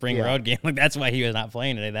 It's a spring road game. That's why he was not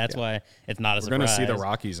playing today. That's why it's not a surprise. We're going to see the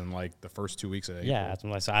Rockies in the first 2 weeks of April. Yeah, that's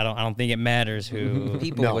what I said. I don't think it matters who.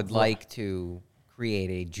 People would like to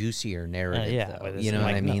create a juicier narrative, though. You know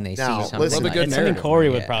what I mean? They see something. Listen, like, it's something Corey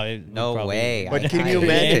would probably. No way. But can you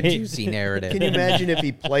imagine a juicy narrative? Can you imagine if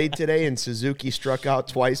he played today and Suzuki struck out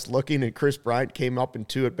twice looking and Chris Bryant came up in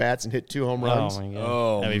 2 at-bats and hit 2 home runs? Oh, my God.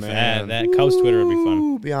 Oh, That'd be man. That Coast Twitter would be fun.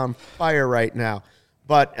 Ooh, be on fire right now.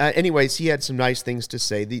 But anyways, he had some nice things to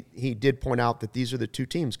say. He did point out that these are the 2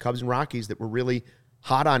 teams, Cubs and Rockies, that were really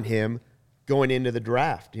hot on him going into the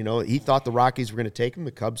draft. He thought the Rockies were going to take him.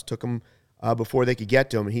 The Cubs took him before they could get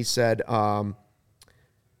to him. And he said,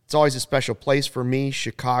 it's always a special place for me,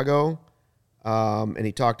 Chicago. And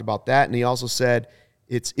he talked about that. And he also said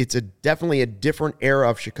it's definitely a different era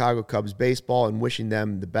of Chicago Cubs baseball and wishing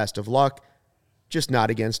them the best of luck, just not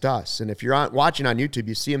against us. And if you're watching on YouTube,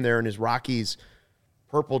 you see him there in his Rockies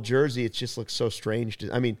purple jersey. It just looks so strange.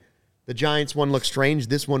 The Giants one looks strange.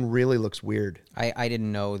 This one really looks weird. I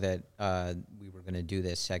didn't know that we were going to do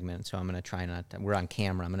this segment, so I'm going to try not to. We're on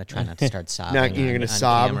camera. I'm going to try not to start sobbing. Now you're going to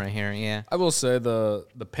sob? Camera here, yeah. I will say the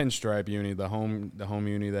pinstripe uni, the home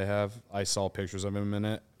uni they have, I saw pictures of him in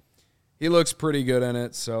it. He looks pretty good in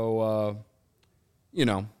it, so,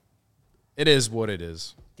 it is what it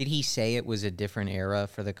is. Did he say it was a different era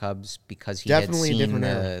for the Cubs because he Definitely a had seen different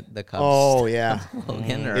era. the Cubs? Oh, yeah.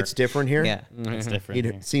 slogan, or- It's different here? Yeah, It's different.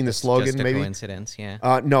 He'd seen the slogan, just a maybe? coincidence.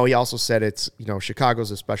 Yeah. No, he also said it's, Chicago's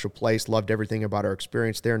a special place. Loved everything about our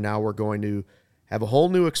experience there. Now we're going to have a whole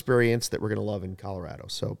new experience that we're going to love in Colorado.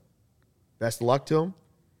 So best of luck to him.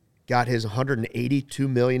 Got his $182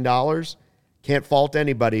 million. Can't fault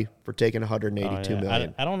anybody for taking $182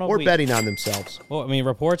 million. I don't know. Or betting on themselves. Well, I mean,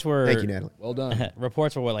 reports were. Thank you, Natalie. Well done.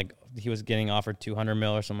 Reports were like he was getting offered $200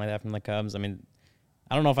 million or something like that from the Cubs. I mean,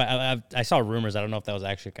 I don't know if I saw rumors. I don't know if that was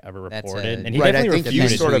actually ever reported. And he Right, I definitely think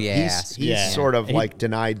refuted he's sort of it. he's sort of like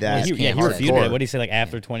denied that. He can't refuted hardcore. it. What did he say? Like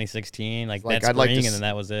after 2016, like Like, that I'd like to spring, s- and then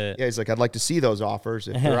that was it. Yeah, he's like, I'd like to see those offers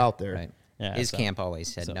if they're out there. Right. Yeah, His so- camp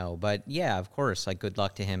always said no. But yeah, of course, like good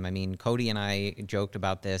luck to him. I mean, Cody and I joked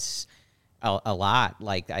about this a lot.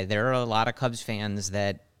 Like there are a lot of Cubs fans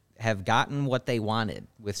that have gotten what they wanted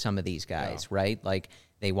with some of these guys, right? Like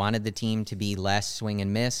they wanted the team to be less swing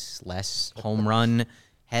and miss, less home run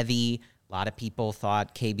heavy. A lot of people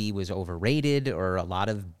thought KB was overrated, or a lot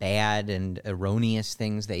of bad and erroneous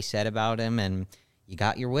things they said about him, and you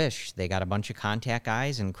got your wish. They got a bunch of contact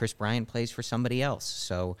guys, and Chris Bryant plays for somebody else.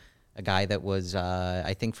 So a guy that was,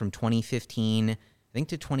 I think, from 2015, to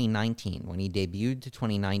 2019. When he debuted to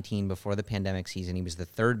 2019 before the pandemic season, he was the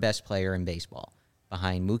third best player in baseball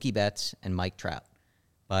behind Mookie Betts and Mike Trout.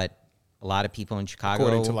 But a lot of people in Chicago...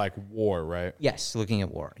 According to like WAR, right? Yes, looking at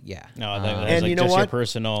WAR, yeah. No, that's And like you know just your what?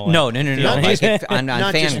 personal. No. Like on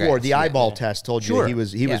Not just Fangraphs, WAR. The yeah. eyeball test told you Sure. he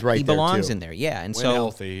was Yeah, right he there, belongs too. in there, yeah. And When so,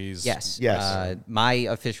 healthy, he's yes. My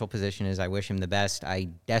official position is I wish him the best. I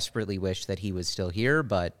desperately wish that he was still here,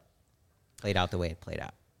 but played out the way it played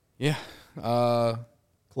out. Yeah.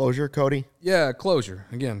 Closure, Cody? Yeah, closure.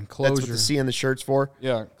 Again, closure. That's what the C in the shirt's for?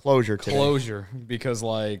 Yeah. Closure today. Closure. Because,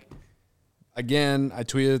 like, again, I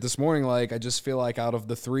tweeted this morning, like, I just feel like out of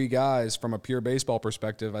the three guys, from a pure baseball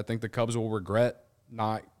perspective, I think the Cubs will regret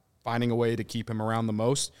not finding a way to keep him around the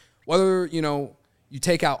most. Whether, you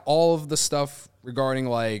take out all of the stuff regarding,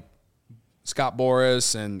 like, Scott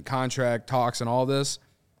Boras and contract talks and all this,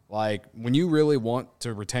 like, when you really want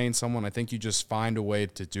to retain someone, I think you just find a way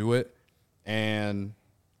to do it. And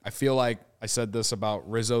I feel like I said this about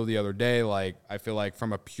Rizzo the other day. Like, I feel like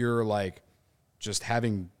from a pure, like, just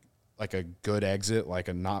having, like, a good exit, like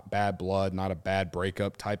a not bad blood, not a bad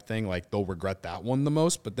breakup type thing, like, they'll regret that one the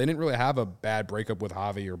most. But they didn't really have a bad breakup with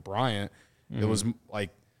Javi or Bryant. It was, like,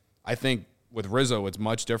 I think with Rizzo, it's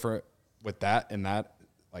much different with that and that,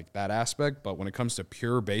 like, that aspect. But when it comes to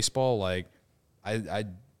pure baseball, like,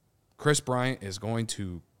 Chris Bryant is going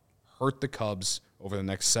to hurt the Cubs over the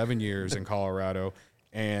next 7 years in Colorado.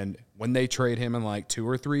 And when they trade him in like 2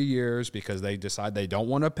 or 3 years because they decide they don't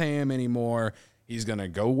want to pay him anymore, he's going to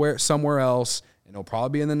go somewhere else, and he'll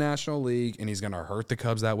probably be in the National League, and he's going to hurt the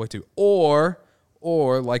Cubs that way too. Or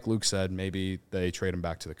like Luke said, maybe they trade him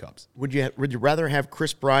back to the Cubs. Would you rather have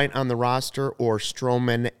Chris Bryant on the roster or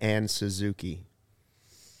Stroman and Suzuki?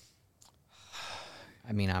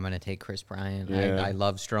 I mean, I'm going to take Chris Bryant. Yeah. I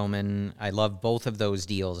love Stroman. I love both of those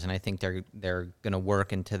deals, and I think they're going to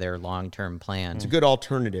work into their long-term plan. It's a good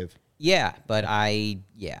alternative. Yeah, but I'm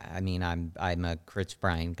a Chris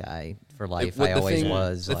Bryant guy for life. What I always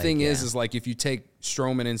was. The like, thing yeah. is like if you take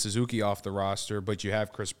Stroman and Suzuki off the roster, but you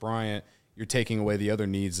have Chris Bryant, you're taking away the other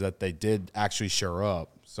needs that they did actually shore up.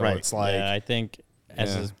 So Right. it's like, I think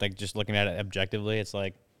like just looking at it objectively, it's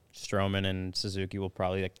like Stroman and Suzuki will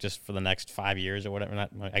probably like just for the next 5 years or whatever.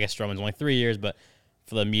 Not, I guess Stroman's only 3 years, but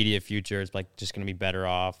for the immediate future, it's like just going to be better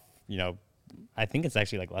off. I think it's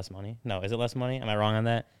actually like less money. No, is it less money? Am I wrong on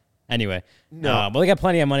that? Anyway, No. but they got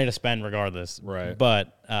plenty of money to spend regardless. Right.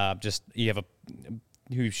 But just you have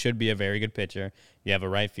who should be a very good pitcher. You have a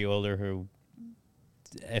right fielder who,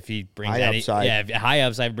 if he brings High upside. high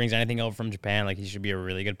upside, brings anything over from Japan, like he should be a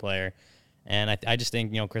really good player. And I just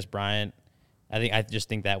think Chris Bryant. I just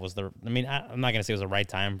think that was I'm not gonna say it was the right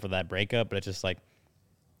time for that breakup, but it's just like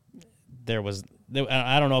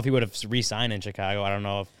I don't know if he would have re-signed in Chicago. I don't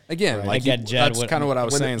know if again, like get Jed. that's kind of what I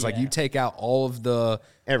was saying. Is like you take out all of the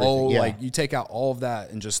Everything, yeah. like you take out all of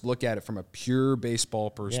that and just look at it from a pure baseball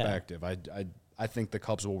perspective. I think the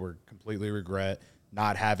Cubs will completely regret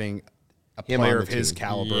not having a Him player on of the his team.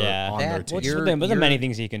 caliber Yeah. on their That- team. But there are many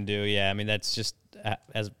things he can do. Yeah, I mean that's just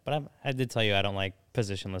but I did tell you I don't like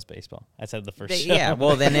positionless baseball. I said the first show. Yeah,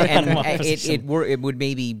 well then, I don't and want position. it would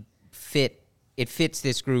maybe fit. It fits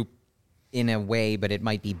this group in a way, but it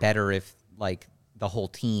might be better if like the whole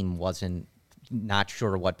team wasn't not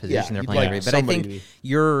sure what position they're you'd playing. like But I somebody think to be-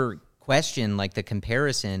 your question, like the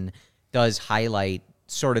comparison, does highlight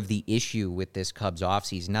sort of the issue with this Cubs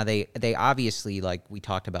offseason. Now, they obviously, like we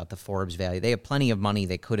talked about the Forbes value, they have plenty of money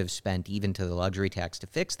they could have spent even to the luxury tax to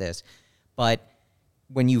fix this. But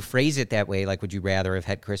when you phrase it that way, like, would you rather have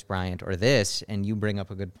had Chris Bryant or this? And you bring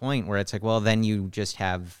up a good point where it's like, well, then you just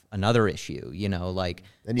have another issue, like.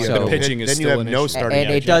 Then you have have the pitching is still an no issue. starting. And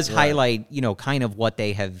it pitching. does highlight, kind of what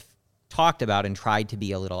they have talked about and tried to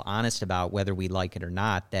be a little honest about, whether we like it or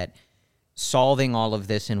not, that solving all of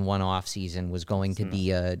this in one offseason was going to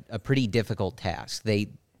be a pretty difficult task. They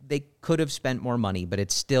could have spent more money, but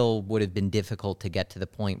it still would have been difficult to get to the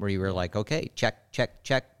point where you were like, okay, check, check,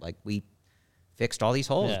 check. Like, we fixed all these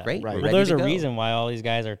holes. Yeah. Great. Right. We're Well, ready there's to a go. reason why all these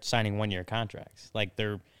guys are signing 1-year contracts. Like,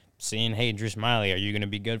 they're seeing, hey, Drew Smiley, are you going to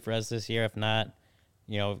be good for us this year? If not,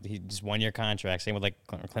 he just 1-year contract. Same with like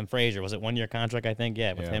Clint Frazier. Was it 1-year contract? I think.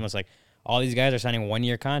 Yeah. With him, it's like all these guys are signing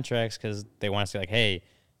 1-year contracts because they want to say like, hey,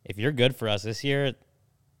 if you're good for us this year,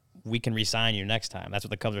 we can re-sign you next time. That's what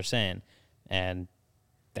the Cubs are saying, and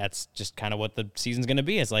that's just kind of what the season's going to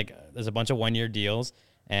be. It's like there's a bunch of 1-year deals,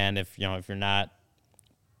 and if you're not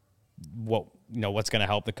what's going to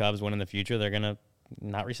help the Cubs win in the future, they're going to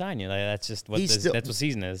not re-sign you. Like, that's just what that's what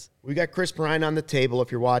season is. We got Chris Bryant on the table.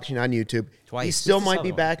 If you're watching on YouTube, Twice. he still Just might the be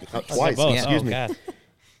other back twice. Both. Excuse Oh, me. God.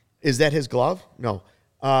 Is that his glove? No.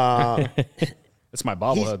 It's my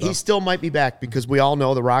bobblehead, though. He still might be back because we all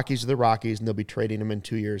know the Rockies are the Rockies, and they'll be trading him in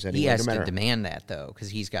 2 years anyway. He has no to matter. demand that, though, because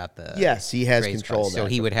he's got the Yes, he has trades control price, of so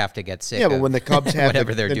that. he would have to get sick. Yeah, but of when the Cubs have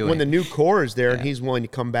whatever they're doing, when the new core is there and he's willing to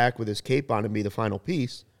come back with his cape on and be the final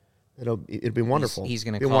piece, it'd be wonderful. He's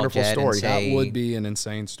going to be a call wonderful Jed story. and say, That would be an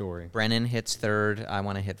insane story. Brennan hits third. I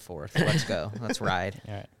want to hit fourth. Let's go. Let's ride.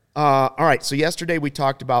 All right. All right. So yesterday we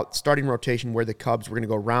talked about starting rotation, where the Cubs were going to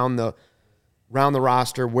go round the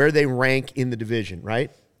roster, where they rank in the division. Right.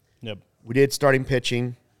 Yep. We did starting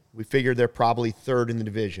pitching. We figured they're probably third in the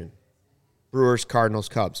division. Brewers, Cardinals,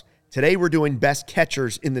 Cubs. Today we're doing best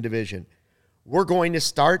catchers in the division. We're going to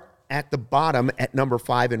start at the bottom at number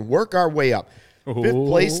 5 and work our way up. 5th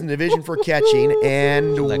place in the division for catching,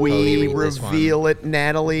 and Let Cody we read this reveal it,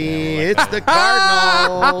 Natalie. It's the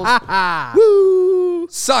Cardinals. Woo!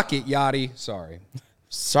 Suck it, Yachty. Sorry.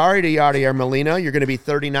 Sorry to Yadier Molina. You're going to be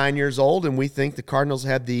 39 years old, and we think the Cardinals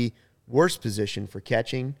have the worst position for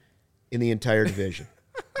catching in the entire division.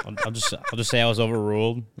 I'll just say I was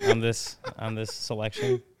overruled on this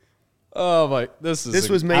selection. Oh my! This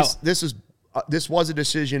was a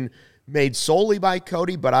decision made solely by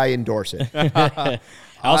Cody, but I endorse it. I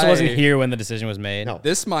also wasn't here when the decision was made. No.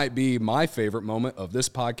 This might be my favorite moment of this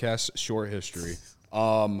podcast's short history.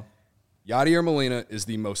 Yadier Molina is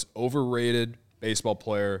the most overrated baseball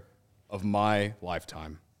player of my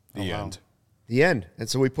lifetime. The end. The end. And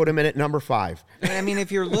so we put him in at number 5. I mean,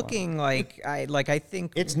 if you're looking I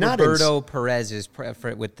think It's not Roberto Perez is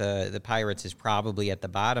with the Pirates is probably at the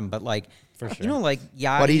bottom, but for sure,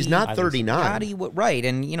 Yachty. But he's not 39. Yachty, right?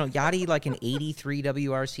 And Yachty like an 83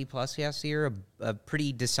 WRC plus last year, a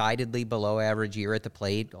pretty decidedly below average year at the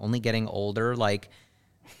plate, only getting older.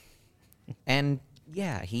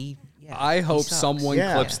 I hope sucks. someone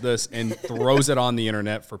Yeah. clips this and throws it on the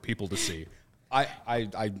internet for people to see. I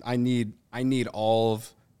need all of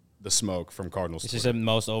the smoke from Cardinals. It's just Twitter. the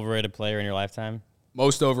most overrated player in your lifetime.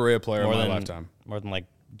 Most overrated player More of my than lifetime. More than like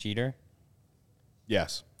Jeter.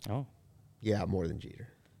 Yes. Oh, Yeah, more than Jeter.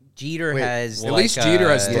 Jeter Wait, has At least Jeter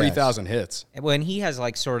has Yes. 3,000 hits. when he has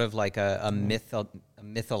sort of a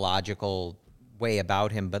mythological way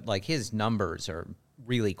about him, but his numbers are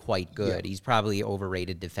really quite good. He's probably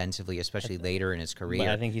overrated defensively, especially later in his career. but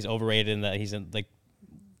I think he's overrated in that he's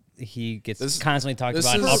he gets This- constantly talked this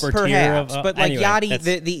about is- upper tier of. Perhaps, but anyway, Yachty,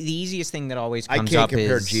 that's- the easiest thing that always I comes can't up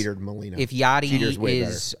compare is Jeter to Molina. if Yachty Jeter's way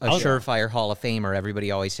is better. a surefire Hall of Famer,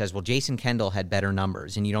 everybody always says, "Well, Jason Kendall had better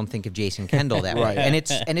numbers," and you don't think of Jason Kendall that Right. way,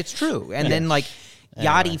 and it's true. And then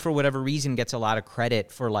Yachty, for whatever reason, gets a lot of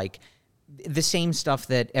credit for the same stuff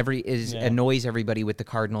that annoys everybody with the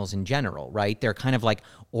Cardinals in general, right? They're kind of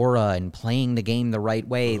aura and playing the game the right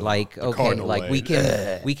way. Cardinal way.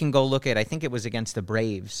 we can go look at, I think it was against the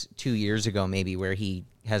Braves 2 years ago, maybe, where he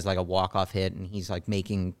has a walk-off hit and he's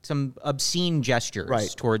making some obscene gestures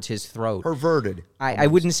Right. towards his throat. Perverted. I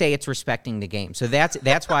wouldn't say it's respecting the game. So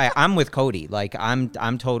that's why I'm with Cody.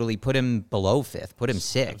 I'm totally put him below 5th, put him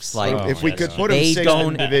 6th. If we could put him they 6th in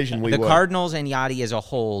don't. the division, we the would. Cardinals and Yachty as a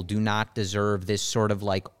whole do not deserve this sort of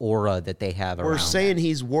aura that they have around. We're saying them.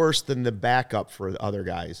 he's worse than the backup for other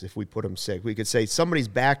guys. If we put him 6th, we could say somebody's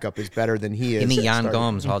backup is better than he is. Give me Yan starting.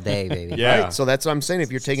 Gomes all day, baby. Yeah. Right? So that's what I'm saying.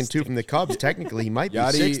 If you're taking 2 from the Cubs, technically he might be Yachty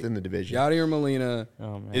sixth in the division. Yadier Molina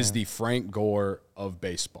is the Frank Gore of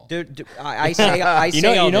baseball. I say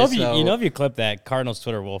all this, if you clip that, Cardinals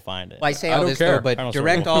Twitter will find it. Well, I say I all don't this care. though, but Cardinals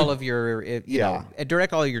direct Twitter. all of your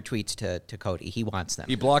direct all your tweets to Cody. He wants them.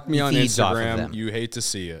 He blocked me on feeds off of Instagram. them. You hate to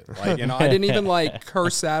see it. Like, I didn't even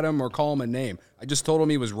curse at him or call him a name. I just told him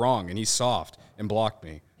he was wrong and he's soft and blocked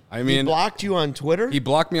me. I mean, He blocked you on Twitter? he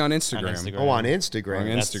blocked me on Instagram. Oh, on Instagram. On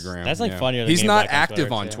That's- Instagram. that's, like, funnier than He's getting not blocked on active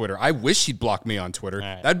Twitter, on too. Twitter. I wish he'd block me on Twitter.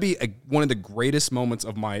 right. That'd be one of the greatest moments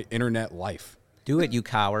of my internet life. Do it, you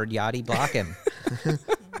coward, Yachty. Block him.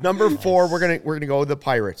 Number 4, we're gonna go with the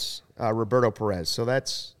Pirates, Roberto Perez. So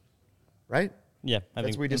that's right. Yeah, I That's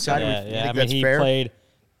think what we decided. Yeah, You yeah. think I mean, that's he fair? played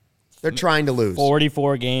They're trying to lose.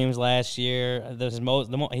 44 games last year.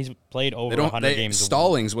 He's played over 100 games.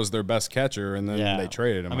 Stallings was their best catcher, and then they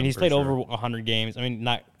traded him. I mean, he's pretty played sure. over 100 games. I mean,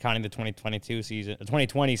 not counting the 2022 season, the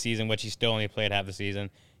 2020 season, which he still only played half the season.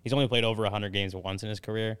 He's only played over 100 games once in his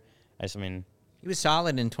career. He was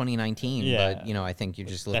solid in 2019, Yeah. but I think you're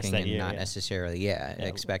just That's looking that and year, not yeah. necessarily,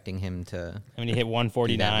 expecting him to. I mean, he hit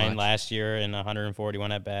 149 much. last year and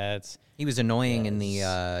 141 at bats. He was annoying in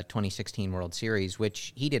the 2016 World Series,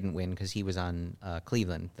 which he didn't win because he was on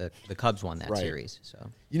Cleveland. The Cubs won that Right. series. So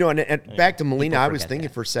And back to Molina, I was forget thinking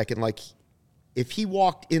that. for a second, like, if he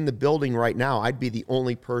walked in the building right now, I'd be the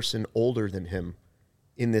only person older than him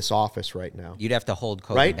in this office right now. you'd have to hold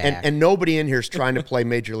Cody Right? back. And nobody in here is trying to play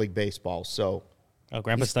Major League Baseball. So Oh,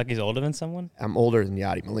 Grandpa Stucky's older than someone? I'm older than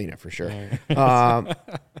Yadi Molina for sure.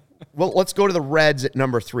 Well, let's go to the Reds at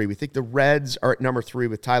number 3. We think the Reds are at number 3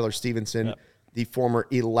 with Tyler Stevenson, the former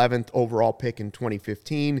 11th overall pick in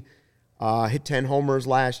 2015. Hit 10 homers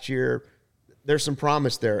last year. There's some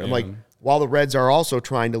promise there. And like, while the Reds are also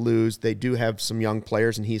trying to lose, they do have some young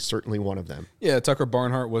players, and he's certainly one of them. Yeah, Tucker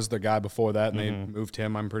Barnhart was the guy before that, and they moved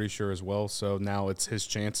him, I'm pretty sure, as well. So now it's his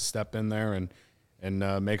chance to step in there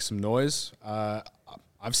and make some noise.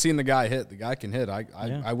 I've seen the guy hit. The guy can hit.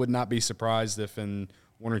 I would not be surprised if in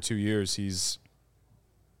 1 or 2 years he's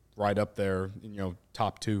right up there,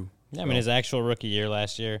 top 2. Yeah, I mean, his actual rookie year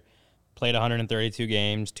last year, played 132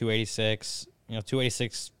 games, 286,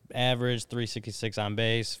 286 average, 366 on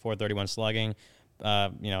base, 431 slugging. I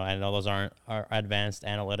know those aren't advanced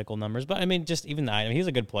analytical numbers, but I mean, just even he's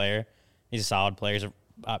a good player. He's a solid player.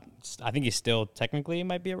 I think he's still technically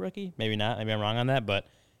might be a rookie. Maybe not. Maybe I'm wrong on that, but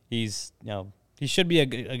he's, he should be a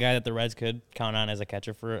guy that the Reds could count on as a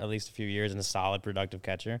catcher for at least a few years and a solid, productive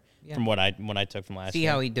catcher from what I took from last year. See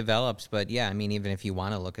how he develops, but I mean, even if you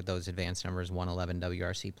want to look at those advanced numbers, 111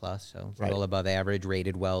 WRC plus, so a little above average,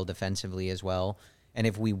 rated well defensively as well. And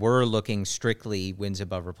if we were looking strictly wins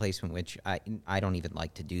above replacement, which I don't even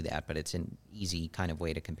like to do that, but it's an easy kind of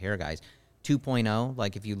way to compare guys. 2.0,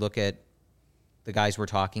 like if you look at the guys we're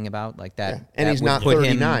talking about, like that. Yeah. And that he's would not put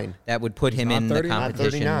 39. Him, that would put him not in 30, the not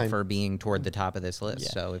competition 39. for being toward the top of this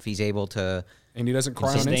list. So if he's able to And he doesn't cry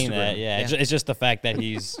on sustain Instagram. that, It's just the fact that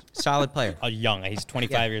he's solid player. young. He's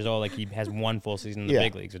 25 years old. Like he has one full season in the Yeah.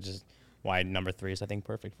 big leagues, which is why number 3 is I think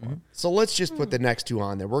perfect for him. So let's just put the next 2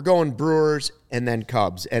 on there. We're going Brewers and then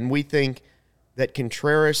Cubs. And we think that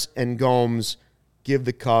Contreras and Gomes give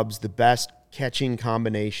the Cubs the best catching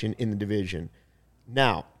combination in the division.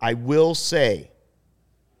 Now, I will say,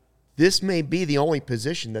 this may be the only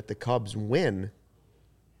position that the Cubs win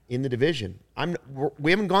in the division.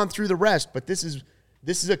 We haven't gone through the rest, but this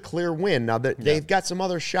is a clear win. Now, they've got some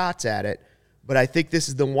other shots at it, but I think this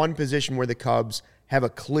is the one position where the Cubs have a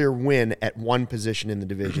clear win at one position in the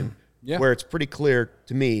division, where it's pretty clear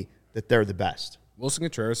to me that they're the best. Wilson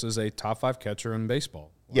Contreras is a top 5 catcher in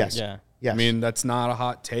baseball. Yes. Yeah. Yes. I mean, that's not a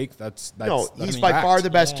hot take. That's he's by fact. far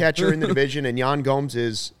the best catcher in the division, and Yan Gomes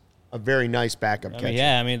is a very nice backup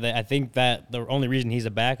catcher. I think that the only reason he's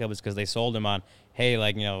a backup is because they sold him on, hey,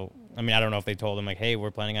 I don't know if they told him, like, hey,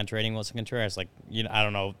 we're planning on trading Wilson Contreras. Like, I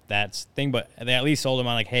don't know that's thing, but they at least sold him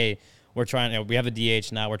on, like, hey, we're trying, we have a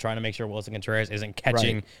DH now. We're trying to make sure Wilson Contreras isn't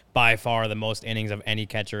catching by far the most innings of any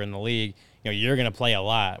catcher in the league. You're going to play a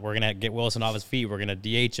lot. We're going to get Wilson off his feet. We're going to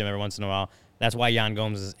DH him every once in a while. That's why Yan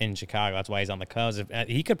Gomes is in Chicago. That's why he's on the Cubs.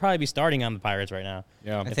 He could probably be starting on the Pirates right now.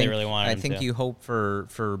 Yeah. If they really wanted him I think to. you hope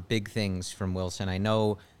for big things from Wilson. I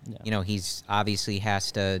know, he's obviously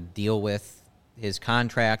has to deal with his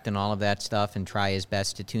contract and all of that stuff and try his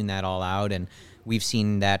best to tune that all out. And we've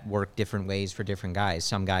seen that work different ways for different guys.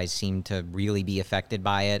 Some guys seem to really be affected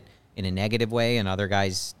by it in a negative way, and other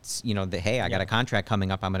guys, hey, I got a contract coming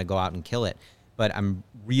up, I'm going to go out and kill it. But I'm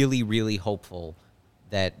really, really hopeful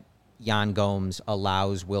that Yan Gomes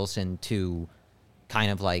allows Wilson to kind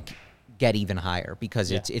of like get even higher,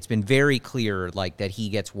 because it's been very clear that he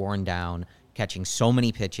gets worn down catching so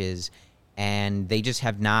many pitches, and they just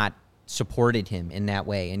have not supported him in that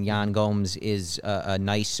way, and Jan Gomes is a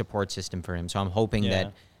nice support system for him. So I'm hoping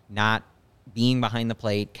that not being behind the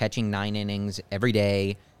plate, catching 9 innings every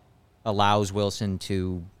day, allows Wilson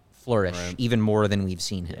to flourish even more than we've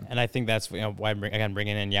seen him. And I think that's why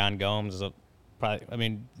bringing in Jan Gomes is probably. I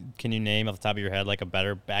mean, can you name off the top of your head like a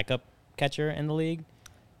better backup catcher in the league?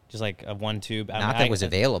 Just like a 1-2. That was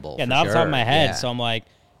available. Yeah, not off the top of my head. Yeah. So I'm like,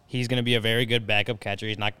 he's going to be a very good backup catcher.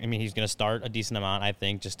 He's not. I mean, he's going to start a decent amount, I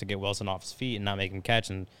think, just to get Wilson off his feet and not make him catch.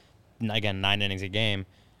 And again, 9 innings a game.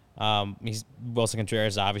 Wilson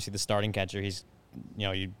Contreras is obviously the starting catcher. He's,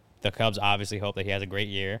 the Cubs obviously hope that he has a great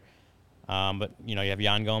year. But you have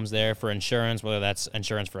Jan Gomes there for insurance, whether that's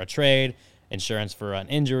insurance for a trade, insurance for an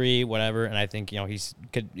injury, whatever. And I think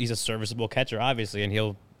he's a serviceable catcher, obviously,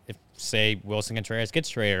 and if say Wilson Contreras gets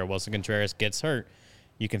traded or Wilson Contreras gets hurt,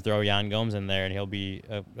 you can throw Jan Gomes in there, and he'll be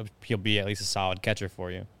at least a solid catcher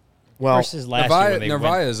for for Well, versus last year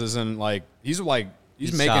Narvaez isn't he's making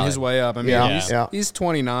solid. his way up. I mean, Yeah. he's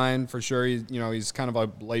 29 for sure. He's kind of a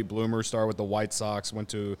late bloomer. Started with the White Sox, went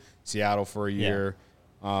to Seattle for a year.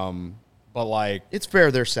 But it's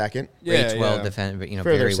fair they're second. Rates well very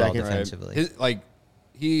well second, defensively.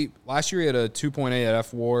 He last year he had a 2.8 at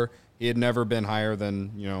FWAR. He had never been higher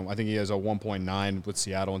than I think he has a 1.9 with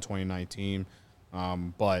Seattle in 2019.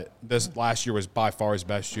 But this last year was by far his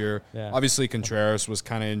best year. Yeah. Obviously, Contreras was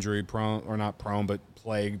kind of injury prone, or not prone, but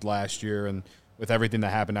plagued last year. And with everything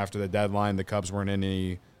that happened after the deadline, the Cubs weren't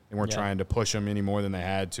trying to push him any more than they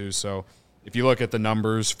had to. So if you look at the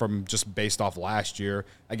numbers from just based off last year,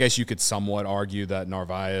 I guess you could somewhat argue that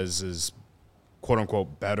Narvaez is quote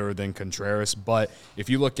unquote better than Contreras. But if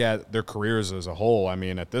you look at their careers as a whole, I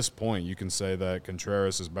mean, at this point, you can say that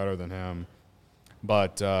Contreras is better than him.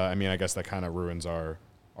 But I guess that kind of ruins our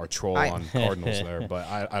troll on Cardinals there. But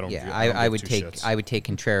I don't. Yeah, I would take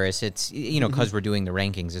Contreras. It's because we're doing the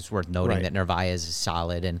rankings. It's worth noting that Narvaez is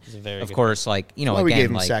solid, and of course, we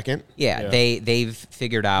gave him second. Yeah, they've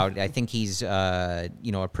figured out. I think he's a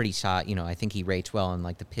pretty solid. I think he rates well in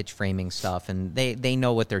the pitch framing stuff, and they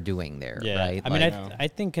know what they're doing there. Yeah, right. I mean, I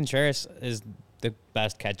think Contreras is the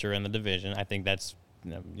best catcher in the division. I think that's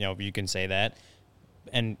you can say that.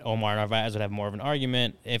 And Omar Narvaez would have more of an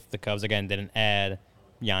argument if the Cubs, again, didn't add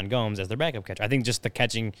Jan Gomes as their backup catcher. I think just the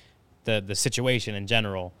catching, the situation in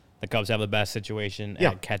general, the Cubs have the best situation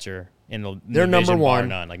at catcher in the They're division, number one.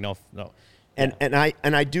 bar none. No. And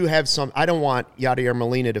I do have some. I don't want Yadier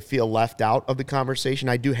Molina to feel left out of the conversation.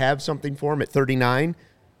 I do have something for him at 39.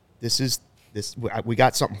 We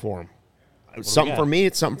got something for him. Something for me.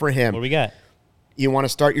 It's something for him. What do we got? You want to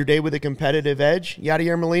start your day with a competitive edge,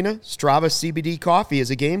 Yadier Molina? Strava CBD coffee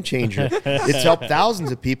is a game changer. It's helped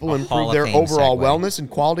thousands of people improve their overall wellness and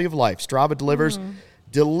quality of life. Strava delivers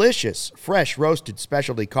delicious, fresh, roasted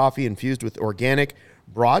specialty coffee infused with organic,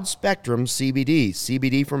 broad-spectrum CBD.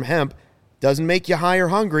 CBD from hemp doesn't make you high or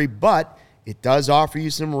hungry, but it does offer you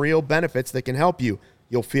some real benefits that can help you.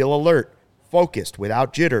 You'll feel alert, focused,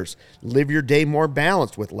 without jitters. Live your day more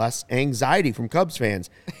balanced with less anxiety from Cubs fans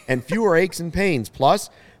and fewer aches and pains. Plus,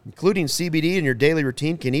 including CBD in your daily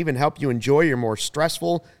routine can even help you enjoy your more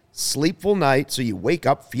stressful, sleepful night so you wake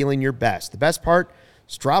up feeling your best. The best part,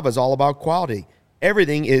 Strava is all about quality.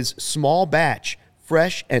 Everything is small batch,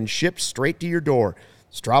 fresh, and shipped straight to your door.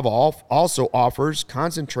 Strava also offers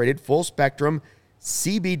concentrated full-spectrum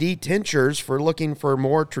CBD tinctures for looking for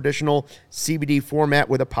more traditional CBD format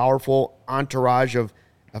with a powerful entourage of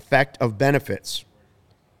effect of benefits.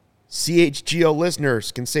 CHGO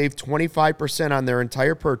listeners can save 25% on their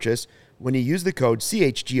entire purchase when you use the code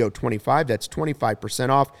CHGO25. That's 25%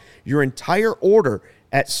 off your entire order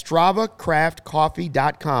at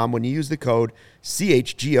StravaCraftCoffee.com when you use the code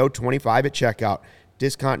CHGO25 at checkout.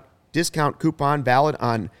 Discount coupon valid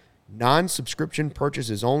on non-subscription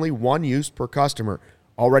purchases only. One use per customer.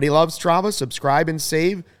 Already love Strava? Subscribe and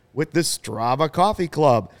save with the Strava Coffee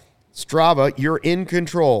Club. Strava, you're in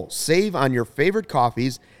control. Save on your favorite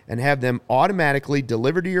coffees and have them automatically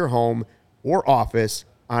delivered to your home or office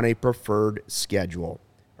on a preferred schedule.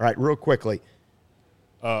 All right, real quickly.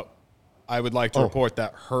 I would like to report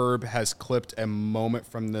that Herb has clipped a moment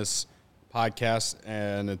from this podcast,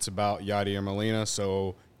 and it's about Yadier Molina.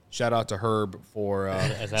 So shout out to Herb for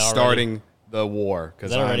starting the war,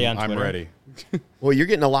 because I'm ready. Well, you're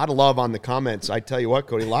getting a lot of love on the comments. I tell you what,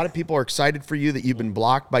 Cody, a lot of people are excited for you that you've been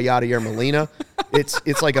blocked by Yadier Molina.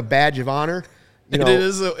 It's like a badge of honor. It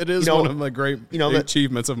is one of my great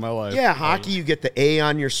achievements of my life. Yeah, hockey, you get the A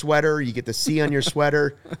on your sweater, you get the C on your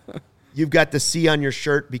sweater. You've got the C on your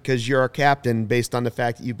shirt because you're our captain based on the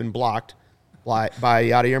fact that you've been blocked by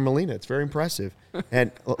Yadier Molina. It's very impressive.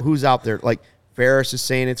 And who's out there? Like, Ferris is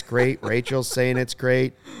saying it's great. Rachel's saying it's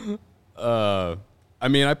great. I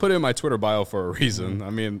mean, I put it in my Twitter bio for a reason. I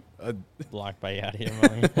mean, Blocked by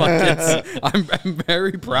Yadier Buckets. I'm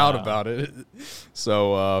very proud about it.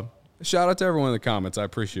 So, shout out to everyone in the comments. I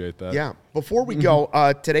appreciate that. Yeah. Before we go,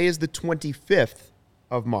 today is the 25th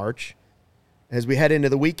of March. As we head into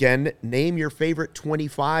the weekend, name your favorite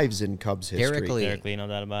 25s in Cubs history. Derek Lee, no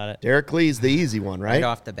doubt about it. Derek Lee's the easy one, right? Right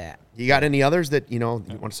off the bat. You got any others that, you want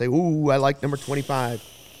to say, ooh, I like number 25?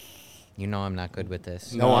 You know I'm not good with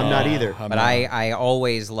this. No, I'm not either. But I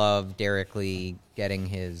always love Derek Lee getting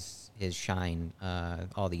his shine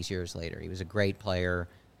all these years later. He was a great player,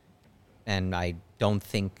 and I don't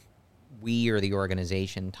think we or the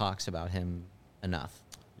organization talks about him enough.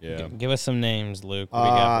 Yeah. Give us some names, Luke. What do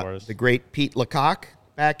you got for us? The great Pete Lecoq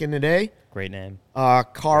back in the day. Great name.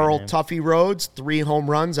 Carl name. Tuffy Rhodes, 3 home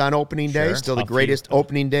runs on opening day. Sure. Still the Tuffy. greatest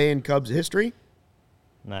opening day in Cubs history.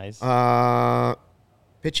 Nice.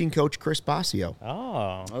 Pitching coach Chris Basio.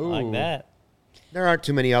 I Ooh. like that. There aren't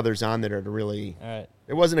too many others on that are really. All right.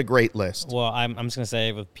 It wasn't a great list. Well, I'm just going to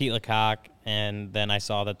say with Pete Lecoq, and then I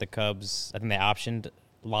saw that the Cubs, I think they optioned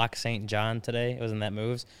Locke St. John today. It was in that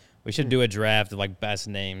moves. We should do a draft of like best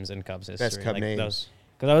names in Cubs history. Best Cub names.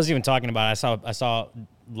 Because I was even talking about it. I saw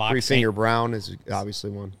Locke Three Finger St. Brown is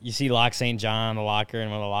obviously one. You see Locke St. John in the locker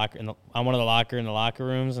and on one of the locker in the locker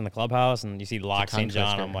rooms in the clubhouse, and you see Locke tongue St.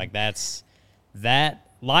 John. twister. I'm like, that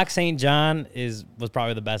Locke St. John was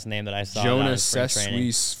probably the best name that I saw. Jonas spring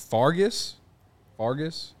training. Cespedes Fargas?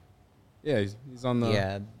 Yeah, he's on the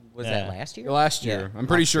Yeah. Was Yeah. that last year? last year. Yeah. I'm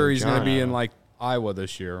pretty sure St. he's going to John. be in like Iowa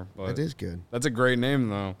this year. But That is good. that's a great name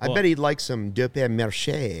though. I bet he'd like some De Pere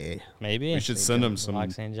Mercé. Maybe We should send him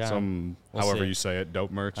Locke St. John. some We'll however see. you say it,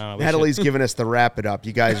 dope merch. We should- Natalie's giving us the wrap it up.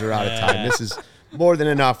 You guys are out of time. This is more than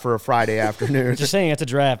enough for a Friday afternoon. Just saying, that's a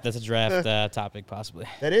draft. That's a draft topic, possibly.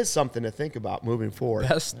 That is something to think about moving forward.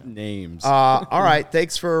 Best names. All right.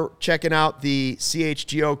 Thanks for checking out the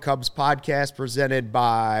CHGO Cubs podcast presented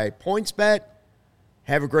by PointsBet.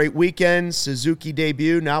 Have a great weekend. Suzuki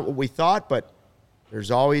debut. Not what we thought, but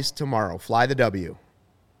there's always tomorrow. Fly the W.